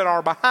things that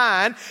are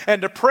behind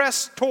and to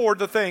press toward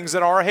the things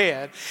that are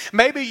ahead.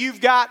 Maybe you've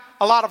got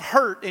a lot of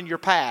hurt in your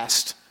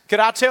past. Could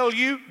I tell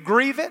you,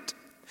 grieve it?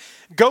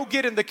 Go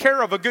get in the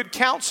care of a good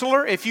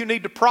counselor if you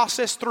need to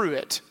process through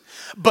it.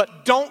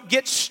 But don't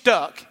get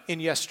stuck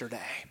in yesterday.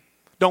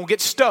 Don't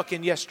get stuck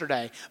in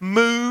yesterday.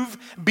 Move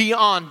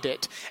beyond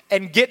it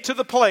and get to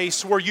the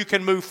place where you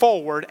can move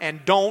forward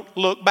and don't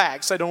look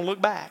back. Say, don't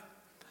look back.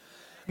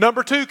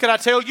 Number 2, can I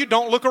tell you,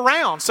 don't look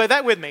around. Say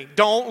that with me.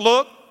 Don't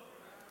look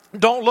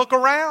Don't look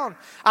around.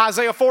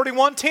 Isaiah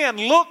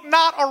 41:10, look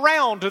not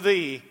around to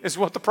thee, is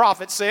what the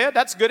prophet said.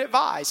 That's good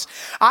advice.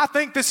 I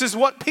think this is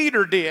what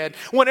Peter did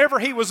whenever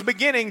he was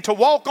beginning to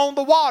walk on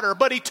the water,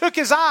 but he took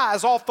his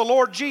eyes off the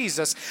Lord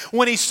Jesus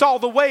when he saw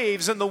the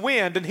waves and the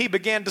wind and he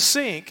began to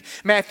sink.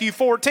 Matthew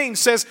 14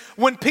 says,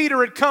 when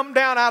Peter had come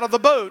down out of the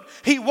boat,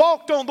 he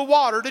walked on the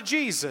water to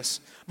Jesus.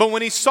 But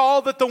when he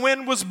saw that the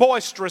wind was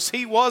boisterous,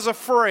 he was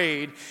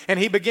afraid, and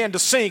he began to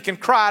sink and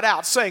cried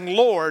out, saying,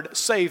 Lord,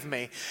 save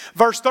me.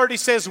 Verse 30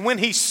 says, when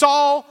he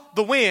saw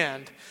the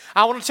wind,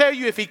 I want to tell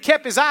you, if he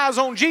kept his eyes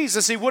on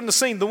Jesus, he wouldn't have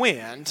seen the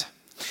wind.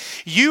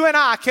 You and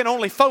I can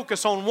only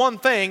focus on one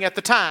thing at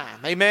the time.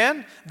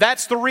 Amen?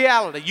 That's the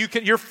reality.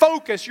 Your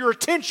focus, your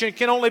attention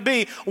can only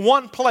be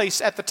one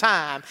place at the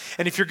time.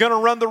 And if you're going to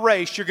run the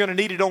race, you're going to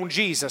need it on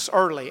Jesus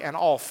early and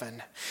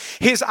often.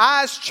 His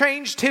eyes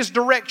changed his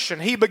direction.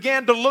 He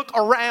began to look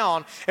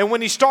around. And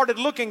when he started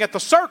looking at the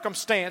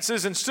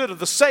circumstances instead of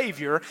the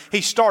Savior,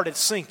 he started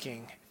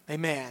sinking.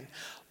 Amen.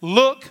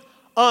 Look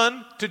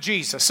unto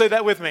Jesus. Say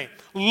that with me.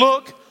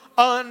 Look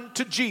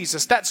unto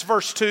Jesus. That's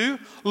verse 2.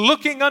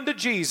 Looking unto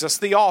Jesus,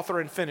 the author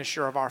and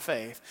finisher of our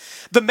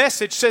faith. The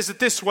Message says it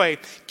this way.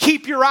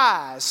 Keep your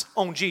eyes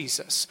on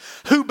Jesus,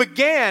 who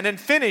began and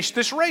finished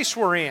this race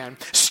we're in.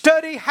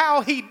 Study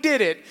how he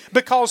did it,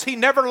 because he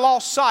never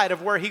lost sight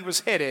of where he was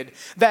headed.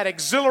 That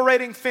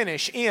exhilarating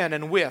finish in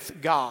and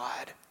with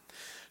God.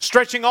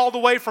 Stretching all the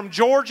way from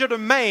Georgia to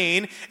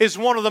Maine is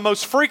one of the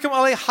most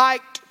frequently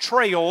hiked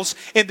trails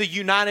in the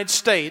United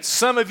States.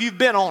 Some of you have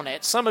been on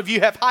it. Some of you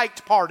have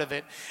hiked part of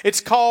it. It's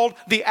called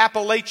the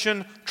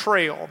Appalachian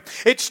Trail.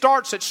 It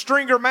starts at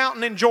Stringer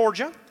Mountain in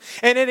Georgia,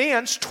 and it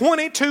ends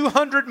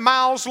 2,200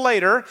 miles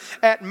later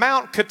at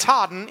Mount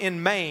Katahdin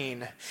in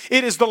Maine.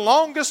 It is the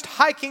longest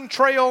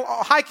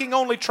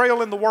hiking-only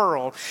trail in the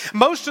world.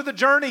 Most of the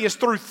journey is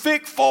through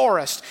thick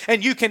forest,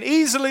 and you can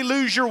easily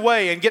lose your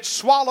way and get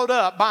swallowed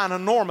up by an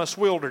enormous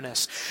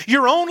wilderness.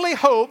 Your only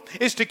hope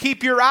is to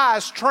keep your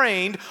eyes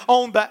trained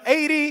on the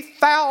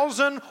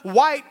 80,000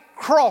 white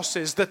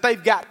crosses that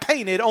they've got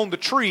painted on the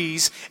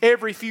trees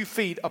every few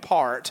feet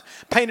apart.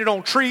 Painted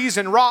on trees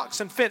and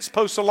rocks and fence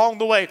posts along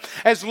the way.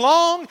 As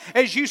long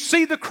as you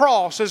see the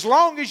cross, as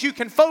long as you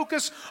can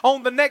focus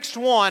on the next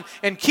one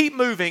and keep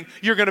moving,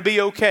 you're going to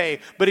be okay.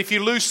 But if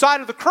you lose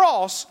sight of the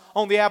cross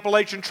on the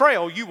Appalachian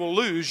Trail, you will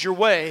lose your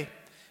way.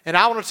 And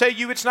I want to tell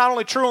you, it's not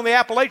only true on the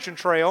Appalachian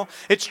Trail,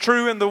 it's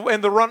true in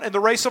the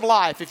race of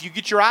life. If you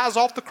get your eyes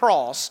off the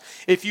cross,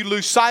 if you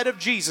lose sight of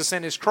Jesus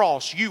and his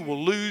cross, you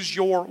will lose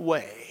your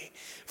way.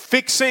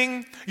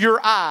 Fixing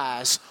your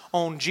eyes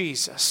on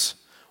Jesus.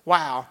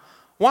 Wow.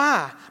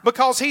 Why?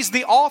 Because he's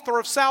the author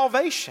of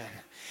salvation.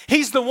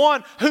 He's the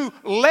one who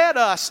led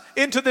us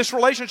into this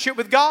relationship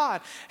with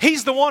God.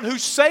 He's the one who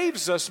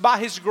saves us by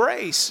his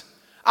grace.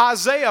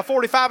 Isaiah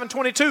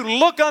 45:22,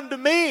 look unto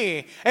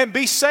me and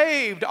be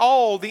saved,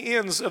 all the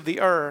ends of the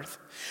earth.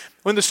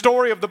 When the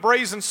story of the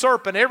brazen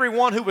serpent,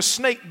 everyone who was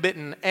snake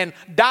bitten and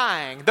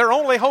dying, their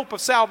only hope of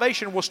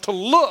salvation was to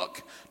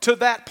look to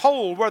that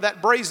pole where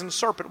that brazen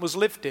serpent was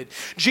lifted.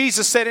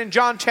 Jesus said in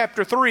John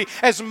chapter 3,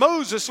 as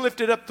Moses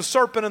lifted up the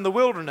serpent in the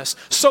wilderness,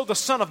 so the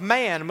Son of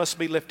Man must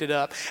be lifted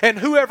up. And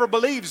whoever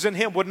believes in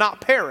him would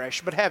not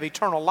perish, but have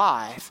eternal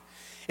life.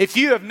 If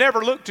you have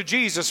never looked to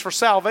Jesus for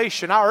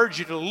salvation, I urge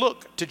you to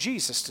look to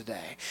Jesus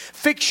today.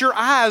 Fix your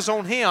eyes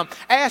on him.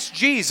 Ask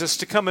Jesus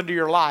to come into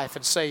your life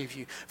and save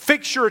you.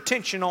 Fix your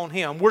attention on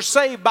him. We're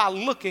saved by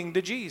looking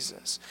to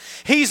Jesus.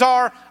 He's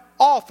our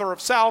author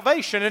of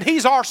salvation, and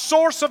he's our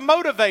source of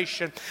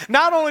motivation.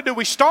 Not only do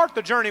we start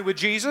the journey with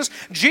Jesus,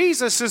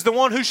 Jesus is the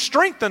one who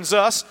strengthens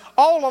us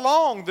all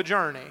along the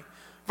journey.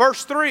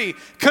 Verse 3,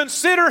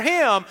 consider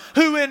him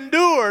who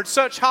endured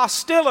such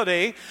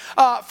hostility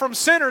from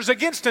sinners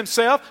against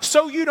himself,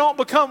 so you don't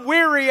become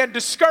weary and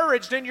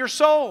discouraged in your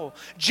soul.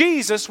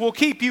 Jesus will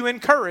keep you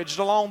encouraged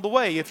along the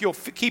way if you'll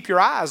keep your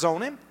eyes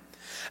on him.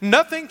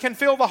 Nothing can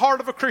fill the heart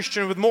of a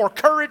Christian with more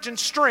courage and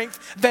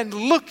strength than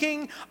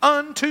looking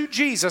unto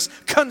Jesus.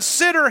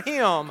 Consider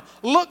him,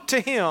 look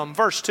to him,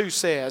 verse 2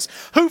 says,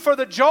 who for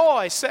the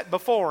joy set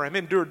before him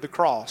endured the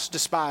cross,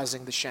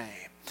 despising the shame.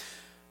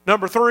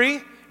 Number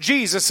 3,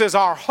 Jesus is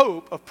our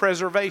hope of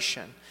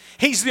preservation.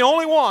 He's the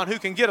only one who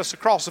can get us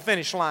across the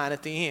finish line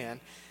at the end.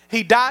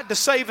 He died to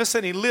save us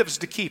and he lives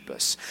to keep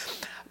us.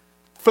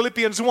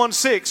 Philippians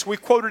 1:6, we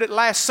quoted it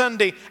last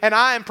Sunday, and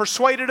I am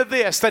persuaded of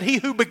this, that he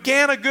who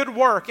began a good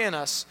work in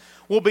us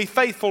will be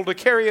faithful to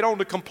carry it on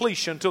to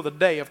completion till the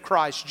day of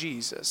Christ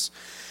Jesus.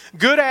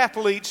 Good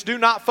athletes do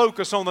not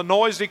focus on the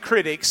noisy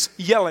critics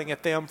yelling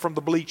at them from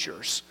the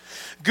bleachers.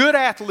 Good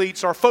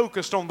athletes are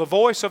focused on the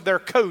voice of their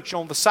coach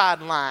on the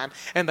sideline,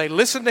 and they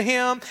listen to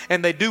him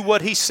and they do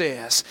what he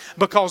says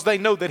because they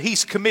know that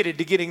he's committed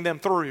to getting them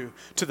through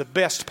to the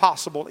best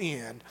possible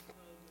end.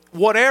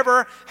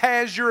 Whatever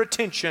has your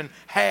attention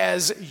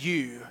has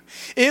you.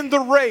 In the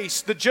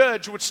race, the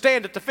judge would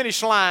stand at the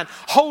finish line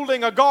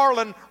holding a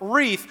garland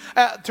wreath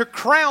to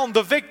crown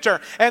the victor,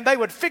 and they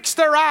would fix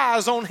their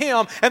eyes on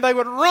him and they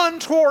would run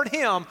toward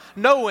him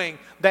knowing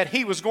that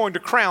he was going to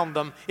crown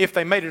them if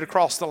they made it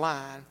across the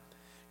line.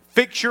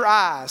 Fix your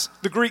eyes.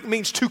 The Greek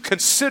means to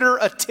consider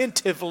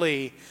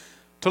attentively,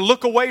 to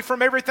look away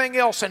from everything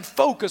else and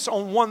focus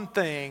on one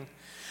thing.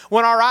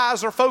 When our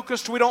eyes are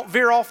focused, we don't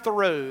veer off the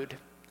road.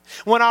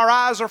 When our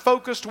eyes are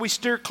focused, we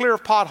steer clear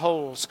of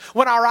potholes.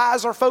 When our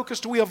eyes are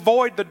focused, we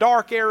avoid the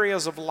dark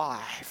areas of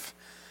life.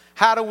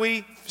 How do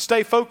we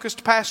stay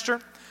focused, Pastor?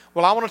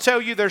 Well, I want to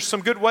tell you there's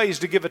some good ways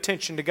to give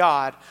attention to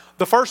God.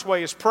 The first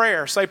way is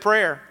prayer. Say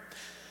prayer.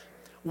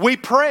 We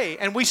pray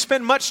and we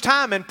spend much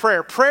time in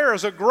prayer. Prayer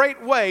is a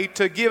great way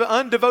to give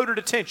undevoted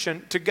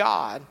attention to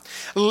God.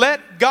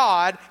 Let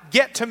God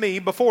get to me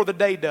before the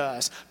day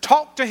does.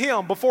 Talk to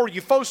Him before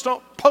you post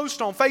on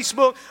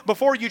Facebook,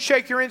 before you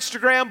check your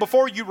Instagram,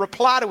 before you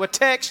reply to a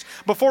text,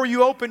 before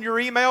you open your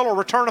email or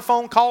return a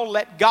phone call.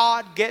 Let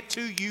God get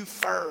to you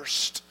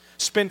first.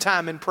 Spend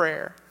time in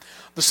prayer.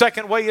 The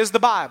second way is the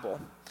Bible.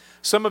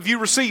 Some of you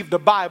received a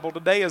Bible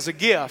today as a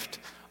gift,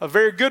 a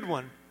very good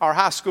one. Our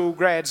high school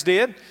grads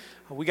did.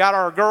 We got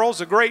our girls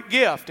a great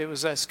gift.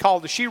 It's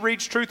called the She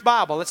Reads Truth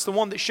Bible. It's the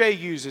one that Shay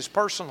uses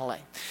personally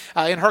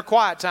in her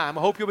quiet time.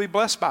 I hope you'll be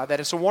blessed by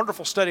that. It's a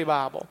wonderful study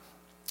Bible.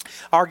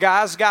 Our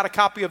guys got a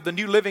copy of the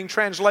New Living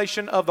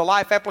Translation of the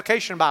Life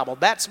Application Bible.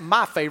 That's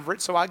my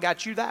favorite, so I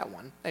got you that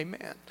one.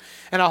 Amen.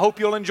 And I hope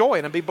you'll enjoy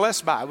it and be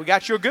blessed by it. We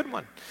got you a good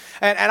one.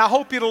 And I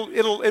hope it'll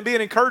be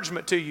an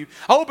encouragement to you.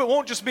 I hope it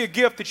won't just be a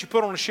gift that you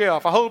put on a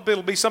shelf. I hope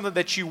it'll be something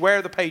that you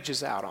wear the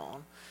pages out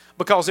on,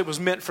 because it was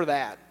meant for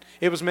that.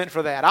 It was meant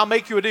for that. I'll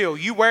make you a deal.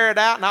 You wear it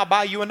out and I'll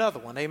buy you another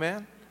one.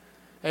 Amen?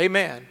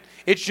 Amen.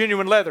 It's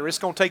genuine leather. It's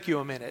going to take you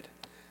a minute.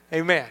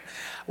 Amen.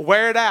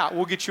 Wear it out.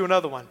 We'll get you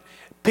another one.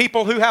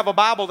 People who have a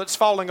Bible that's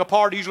falling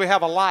apart usually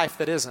have a life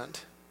that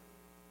isn't.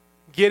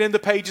 Get in the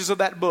pages of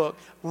that book.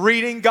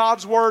 Reading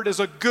God's Word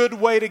is a good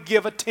way to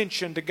give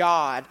attention to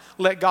God.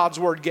 Let God's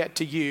Word get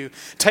to you.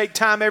 Take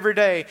time every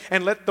day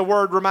and let the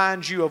Word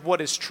remind you of what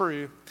is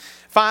true.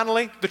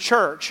 Finally, the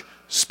church.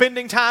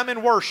 Spending time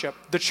in worship.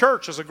 The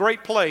church is a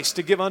great place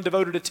to give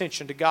undevoted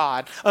attention to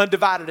God,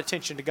 undivided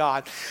attention to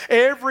God.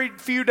 Every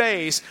few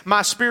days,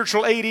 my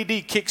spiritual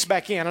ADD kicks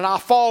back in and I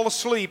fall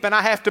asleep and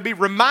I have to be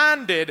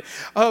reminded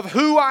of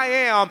who I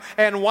am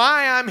and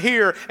why I'm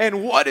here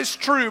and what is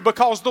true,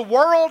 because the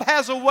world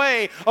has a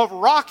way of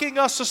rocking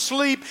us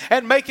asleep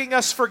and making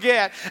us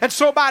forget. And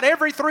so about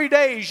every 3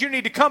 days, you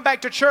need to come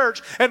back to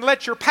church and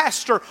let your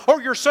pastor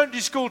or your Sunday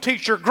school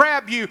teacher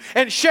grab you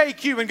and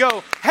shake you and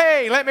go,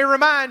 hey, let me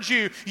remind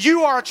you,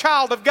 you are a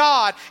child of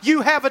God.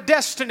 You have a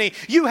destiny.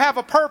 You have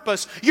a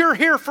purpose. You're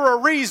here for a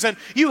reason.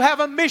 You have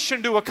a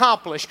mission to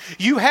accomplish.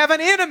 You have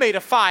an enemy to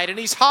fight, and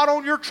he's hot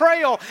on your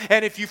trail.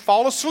 And if you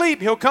fall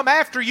asleep, he'll come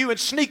after you and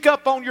sneak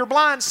up on your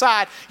blind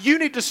side. You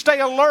need to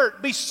stay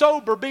alert, be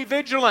sober, be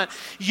vigilant.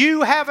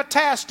 You have a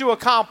task to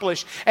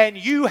accomplish, and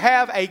you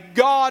have a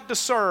God to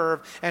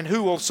serve, and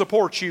who will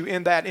support you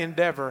in that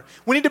endeavor.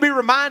 We need to be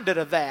reminded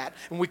of that.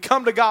 When we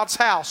come to God's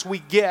house, we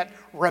get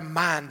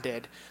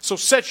reminded. So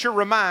set your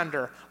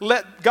reminder.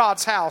 Let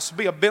God's house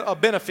be a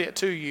benefit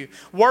to you.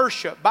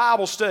 Worship,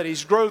 Bible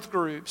studies, growth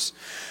groups.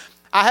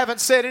 I haven't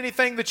said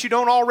anything that you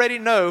don't already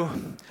know,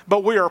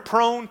 but we are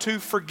prone to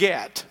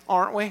forget,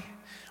 aren't we?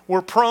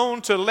 We're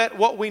prone to let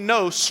what we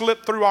know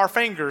slip through our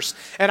fingers.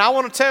 And I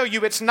want to tell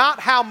you, it's not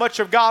how much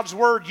of God's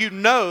Word you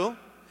know,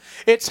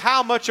 it's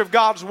how much of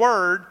God's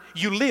Word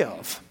you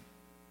live.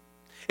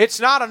 It's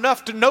not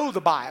enough to know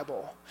the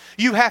Bible.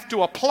 You have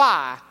to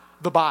apply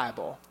the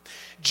Bible.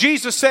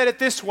 Jesus said it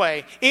this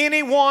way: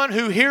 anyone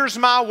who hears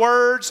my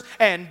words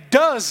and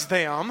does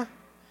them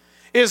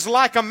is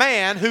like a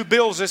man who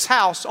builds his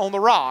house on the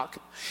rock.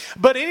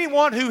 But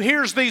anyone who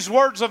hears these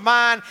words of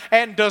mine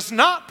and does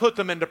not put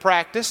them into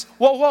practice,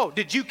 whoa,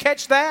 did you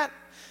catch that?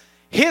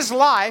 His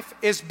life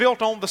is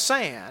built on the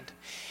sand.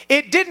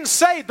 It didn't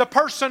say the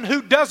person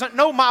who doesn't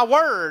know my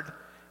word,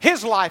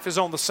 his life is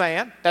on the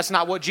sand. That's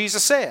not what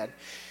Jesus said.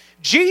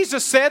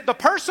 Jesus said the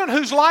person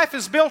whose life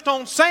is built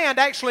on sand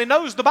actually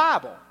knows the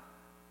Bible.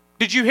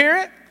 Did you hear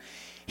it?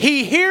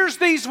 He hears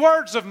these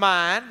words of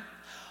mine,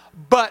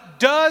 but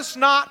does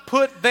not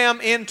put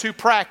them into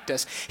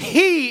practice.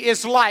 He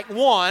is like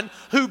one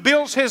who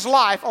builds his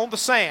life on the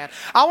sand.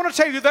 I want to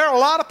tell you, there are a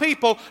lot of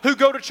people who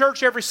go to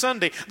church every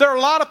Sunday. There are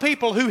a lot of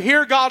people who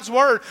hear God's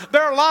Word.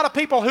 There are a lot of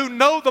people who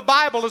know the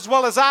Bible as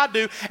well as I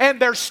do,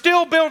 and they're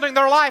still building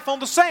their life on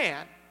the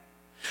sand.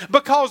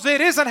 Because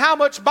it isn't how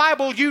much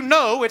Bible you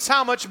know, it's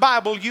how much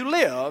Bible you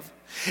live.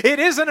 It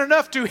isn't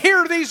enough to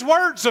hear these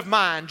words of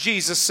mine,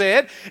 Jesus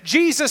said.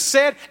 Jesus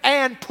said,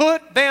 and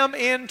put them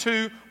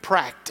into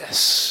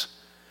practice.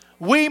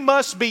 We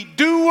must be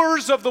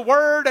doers of the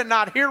word and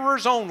not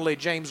hearers only,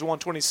 James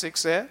 1:26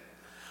 said,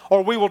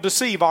 or we will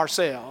deceive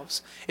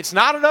ourselves. It's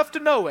not enough to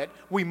know it.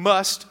 We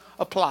must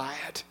apply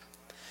it.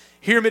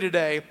 Hear me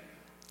today.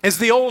 As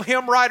the old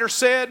hymn writer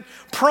said,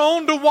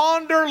 prone to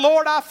wander,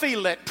 Lord, I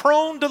feel it.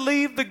 Prone to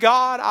leave the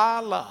God I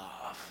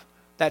love.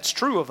 That's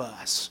true of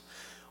us.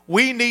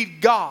 We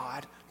need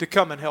God to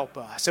come and help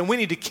us. And we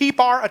need to keep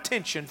our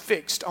attention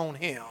fixed on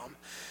Him.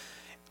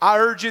 I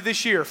urge you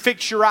this year,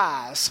 fix your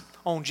eyes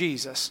on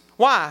Jesus.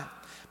 Why?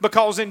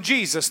 Because in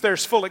Jesus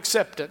there's full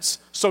acceptance,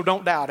 so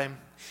don't doubt Him.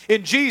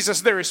 In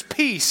Jesus there is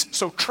peace,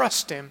 so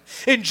trust Him.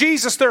 In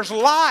Jesus there's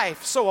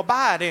life, so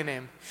abide in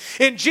Him.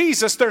 In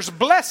Jesus there's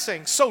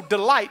blessing, so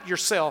delight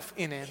yourself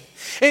in Him.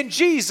 In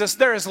Jesus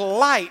there is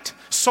light,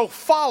 so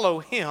follow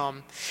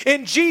Him.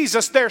 In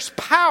Jesus there's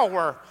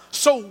power,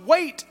 so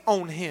wait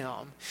on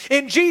Him.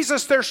 In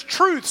Jesus there's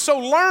truth, so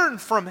learn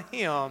from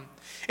Him.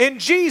 In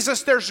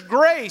Jesus there's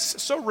grace,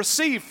 so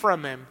receive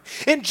from Him.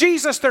 In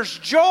Jesus there's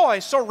joy,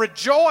 so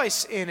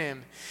rejoice in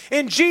Him.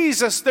 In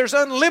Jesus there's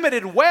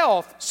unlimited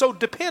wealth, so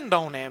depend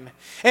on Him.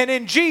 And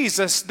in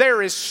Jesus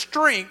there is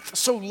strength,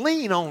 so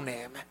lean on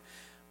Him.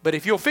 But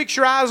if you'll fix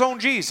your eyes on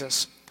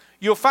Jesus,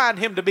 you'll find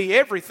Him to be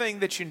everything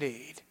that you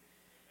need.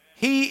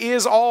 He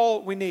is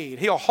all we need.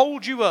 He'll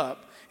hold you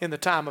up in the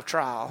time of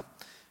trial.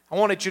 I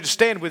wanted you to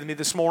stand with me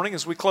this morning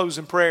as we close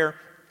in prayer.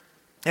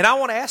 And I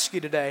want to ask you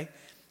today,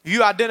 have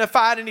you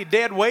identified any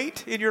dead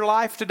weight in your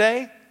life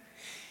today?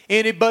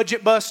 Any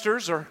budget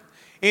busters or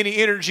any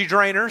energy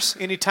drainers,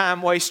 any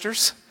time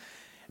wasters?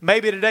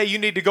 Maybe today you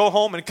need to go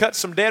home and cut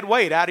some dead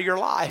weight out of your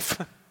life.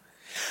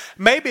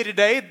 Maybe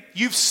today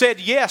you've said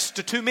yes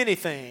to too many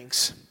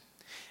things.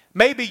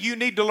 Maybe you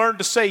need to learn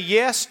to say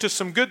yes to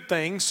some good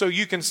things so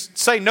you can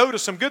say no to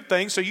some good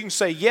things so you can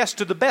say yes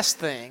to the best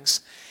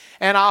things.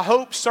 And I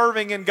hope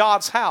serving in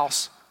God's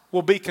house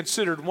will be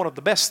considered one of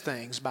the best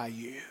things by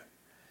you.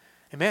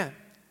 Amen.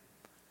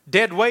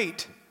 Dead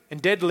weight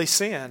and deadly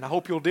sin. I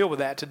hope you'll deal with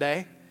that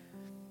today.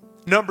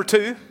 Number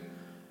 2,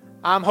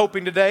 I'm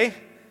hoping today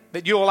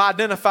that you'll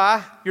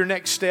identify your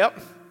next step.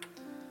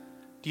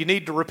 Do you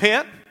need to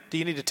repent? Do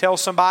you need to tell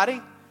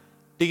somebody?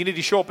 Do you need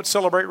to show up at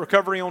Celebrate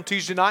Recovery on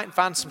Tuesday night and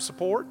find some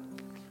support?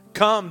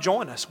 Come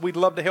join us. We'd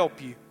love to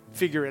help you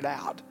figure it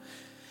out.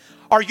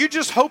 Are you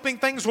just hoping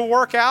things will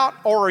work out,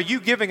 or are you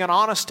giving an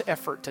honest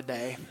effort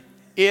today?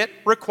 It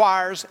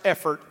requires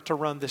effort to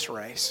run this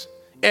race.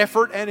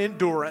 Effort and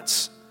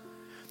endurance.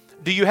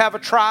 Do you have a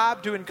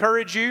tribe to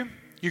encourage you?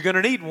 You're going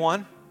to need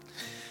one.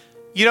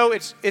 You know,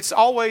 it's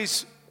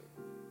always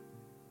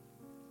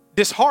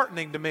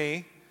disheartening to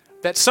me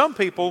that some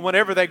people,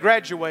 whenever they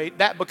graduate,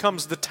 that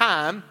becomes the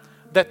time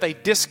that they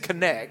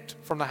disconnect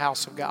from the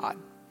house of God.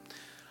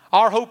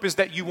 Our hope is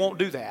that you won't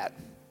do that.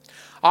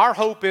 Our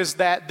hope is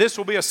that this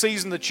will be a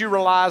season that you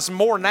realize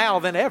more now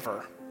than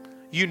ever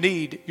you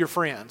need your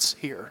friends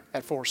here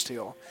at Forest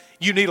Hill.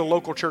 You need a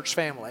local church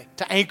family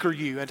to anchor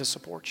you and to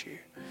support you.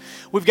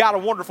 We've got a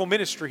wonderful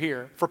ministry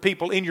here for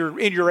people in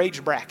your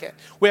age bracket.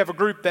 We have a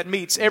group that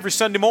meets every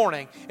Sunday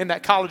morning in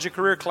that college and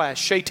career class.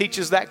 Shay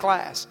teaches that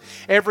class.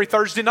 Every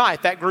Thursday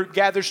night, that group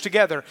gathers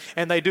together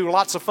and they do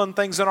lots of fun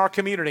things in our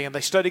community, and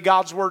they study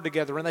God's Word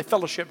together and they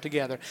fellowship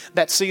together.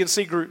 That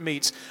C&C group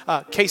meets.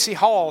 Casey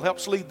Hall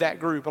helps lead that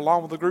group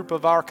along with a group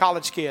of our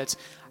college kids.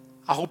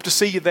 I hope to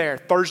see you there.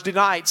 Thursday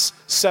nights,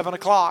 7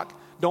 o'clock.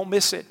 Don't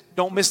miss it.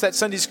 Don't miss that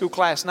Sunday school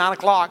class, 9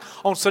 o'clock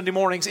on Sunday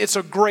mornings. It's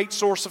a great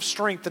source of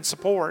strength and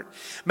support.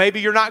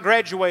 Maybe you're not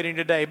graduating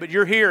today, but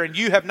you're here and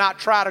you have not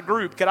tried a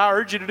group. Could I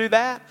urge you to do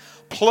that?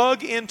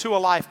 Plug into a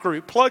life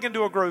group. Plug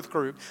into a growth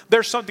group.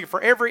 There's something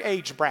for every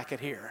age bracket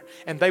here,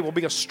 and they will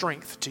be a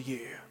strength to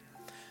you.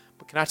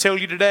 But can I tell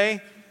you today,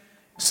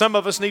 some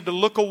of us need to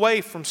look away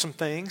from some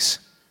things.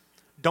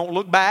 Don't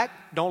look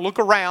back. Don't look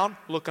around.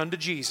 Look unto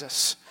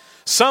Jesus.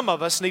 Some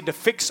of us need to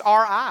fix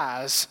our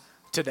eyes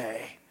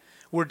today.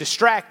 We're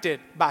distracted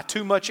by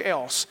too much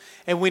else,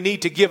 and we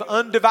need to give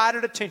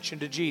undivided attention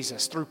to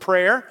Jesus through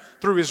prayer,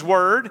 through His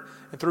Word,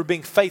 and through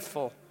being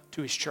faithful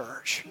to His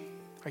church.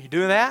 Are you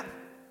doing that?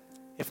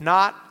 If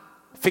not,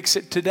 fix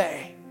it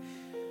today.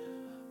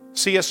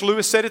 C.S.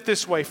 Lewis said it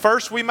this way: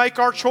 first we make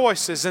our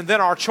choices, and then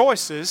our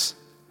choices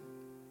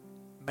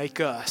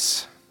make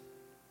us.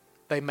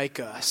 They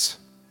make us.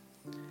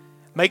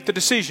 Make the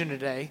decision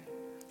today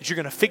that you're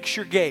going to fix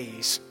your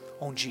gaze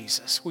on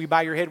Jesus. Will you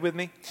bow your head with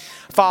me?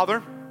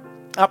 Father,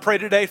 I pray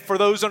today for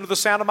those under the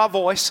sound of my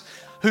voice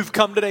who've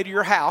come today to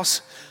your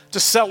house to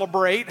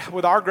celebrate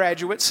with our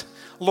graduates,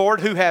 Lord,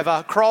 who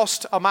have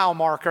crossed a mile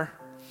marker.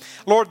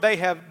 Lord,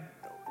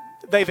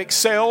 they've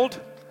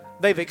excelled,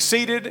 they've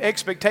exceeded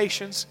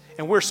expectations,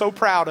 and we're so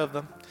proud of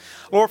them.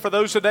 Lord, for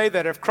those today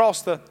that have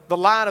crossed the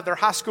line of their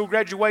high school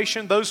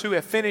graduation, those who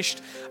have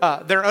finished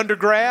their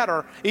undergrad,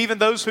 or even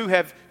those who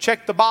have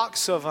checked the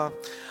box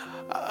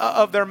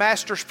of their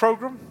master's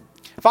program,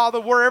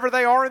 Father, wherever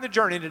they are in the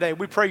journey today,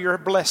 we pray your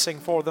blessing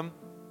for them.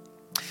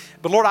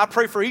 But Lord, I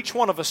pray for each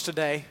one of us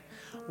today,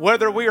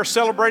 whether we are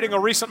celebrating a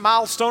recent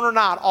milestone or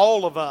not,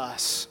 all of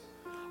us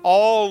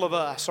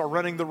are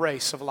running the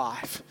race of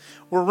life.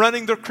 We're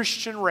running the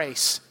Christian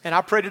race. And I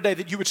pray today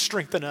that you would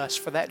strengthen us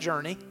for that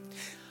journey.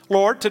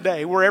 Lord,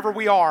 today, wherever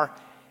we are,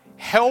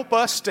 help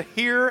us to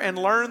hear and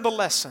learn the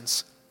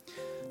lessons,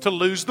 to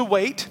lose the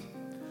weight,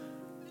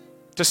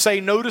 to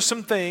say no to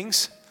some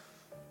things,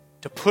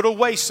 to put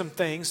away some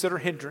things that are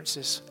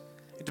hindrances,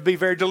 and to be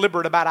very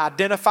deliberate about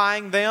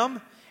identifying them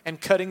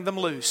and cutting them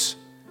loose.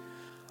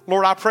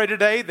 Lord, I pray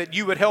today that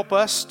you would help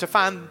us to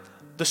find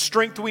the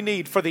strength we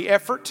need for the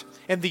effort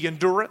and the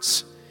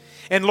endurance.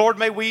 And Lord,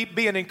 may we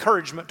be an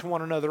encouragement to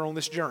one another on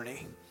this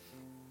journey.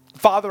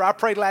 Father, I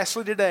pray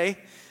lastly today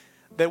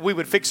that we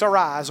would fix our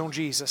eyes on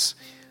Jesus.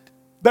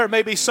 There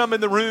may be some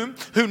in the room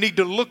who need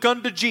to look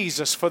unto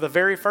Jesus for the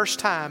very first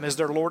time as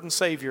their Lord and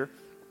Savior.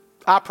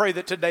 I pray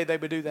that today they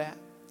would do that.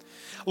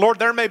 Lord,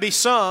 there may be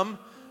some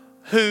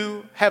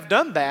who have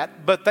done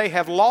that, but they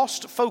have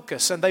lost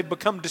focus and they've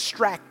become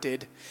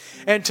distracted.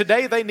 And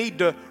today they need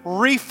to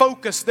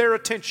refocus their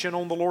attention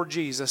on the Lord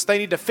Jesus. They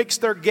need to fix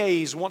their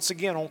gaze once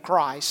again on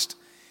Christ.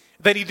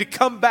 They need to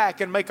come back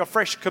and make a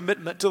fresh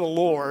commitment to the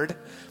Lord.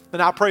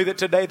 And I pray that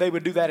today they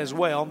would do that as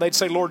well. And they'd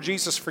say, Lord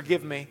Jesus,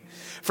 forgive me.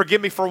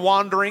 Forgive me for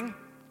wandering.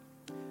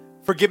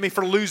 Forgive me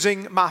for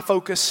losing my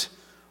focus.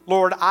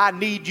 Lord, I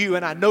need you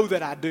and I know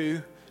that I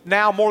do.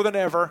 Now more than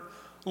ever,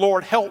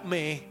 Lord, help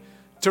me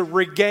to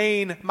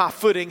regain my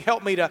footing.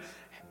 Help me to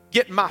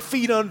get my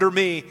feet under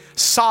me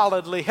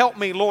solidly. Help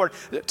me, Lord,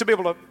 to be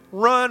able to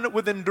run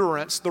with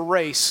endurance the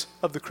race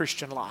of the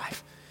Christian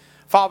life.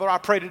 Father, I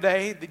pray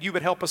today that you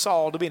would help us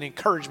all to be an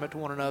encouragement to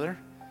one another,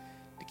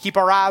 to keep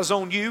our eyes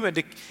on you and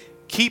to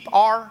keep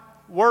our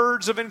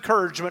words of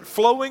encouragement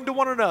flowing to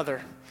one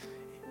another.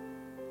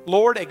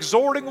 Lord,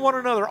 exhorting one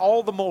another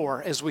all the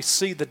more as we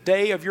see the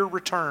day of your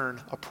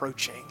return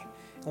approaching.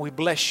 And we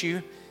bless you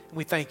and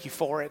we thank you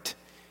for it.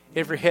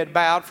 Every head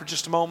bowed for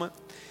just a moment.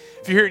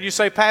 If you're here and you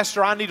say,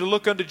 Pastor, I need to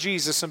look unto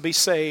Jesus and be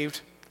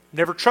saved.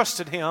 Never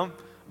trusted him,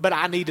 but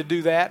I need to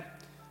do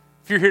that.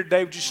 If you're here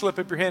today, would you slip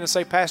up your hand and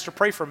say, Pastor,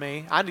 pray for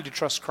me. I need to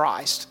trust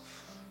Christ.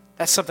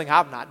 That's something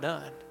I've not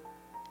done.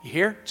 You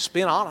hear? Just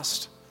being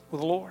honest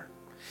with the Lord.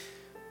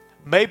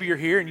 Maybe you're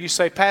here and you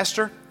say,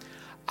 Pastor,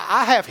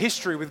 I have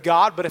history with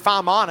God, but if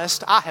I'm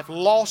honest, I have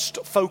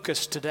lost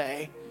focus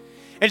today.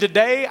 And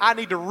today I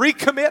need to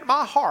recommit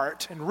my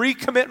heart and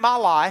recommit my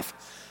life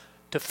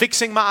to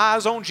fixing my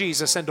eyes on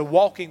Jesus and to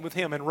walking with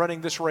him and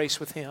running this race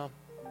with him.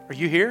 Are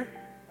you here?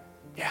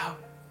 Yeah.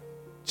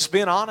 Just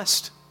being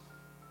honest.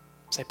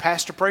 Say,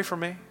 Pastor, pray for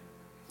me.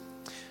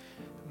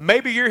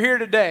 Maybe you're here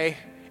today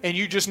and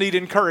you just need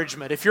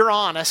encouragement. If you're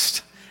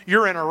honest,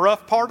 you're in a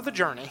rough part of the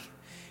journey.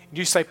 And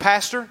you say,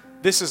 Pastor,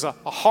 this is a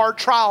hard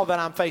trial that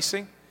I'm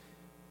facing.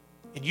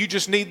 And you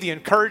just need the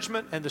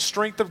encouragement and the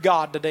strength of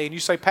God today. And you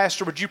say,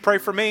 Pastor, would you pray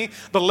for me?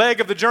 The leg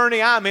of the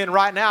journey I'm in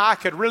right now, I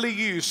could really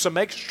use some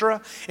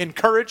extra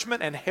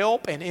encouragement and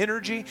help and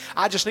energy.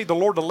 I just need the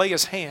Lord to lay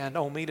his hand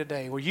on me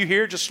today. Were you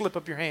here? Just slip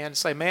up your hand and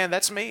say, man,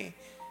 that's me.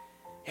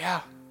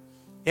 Yeah.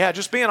 Yeah,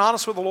 just being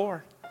honest with the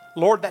Lord.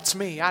 Lord, that's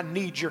me. I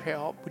need your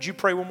help. Would you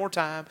pray one more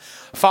time?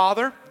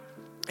 Father,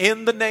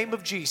 in the name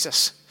of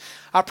Jesus,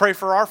 I pray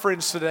for our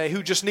friends today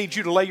who just need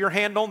you to lay your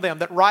hand on them,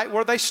 that right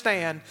where they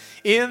stand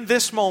in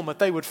this moment,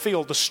 they would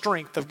feel the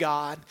strength of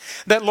God.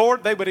 That,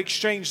 Lord, they would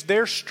exchange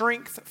their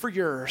strength for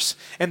yours,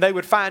 and they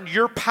would find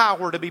your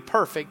power to be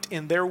perfect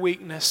in their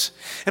weakness.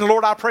 And,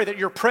 Lord, I pray that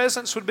your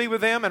presence would be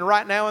with them, and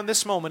right now in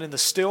this moment, in the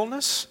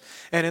stillness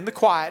and in the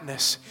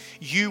quietness,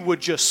 you would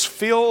just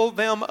fill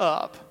them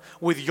up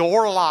with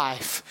your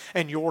life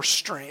and your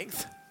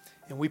strength.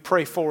 And we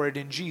pray for it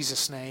in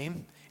Jesus'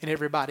 name. And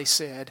everybody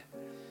said,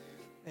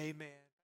 amen.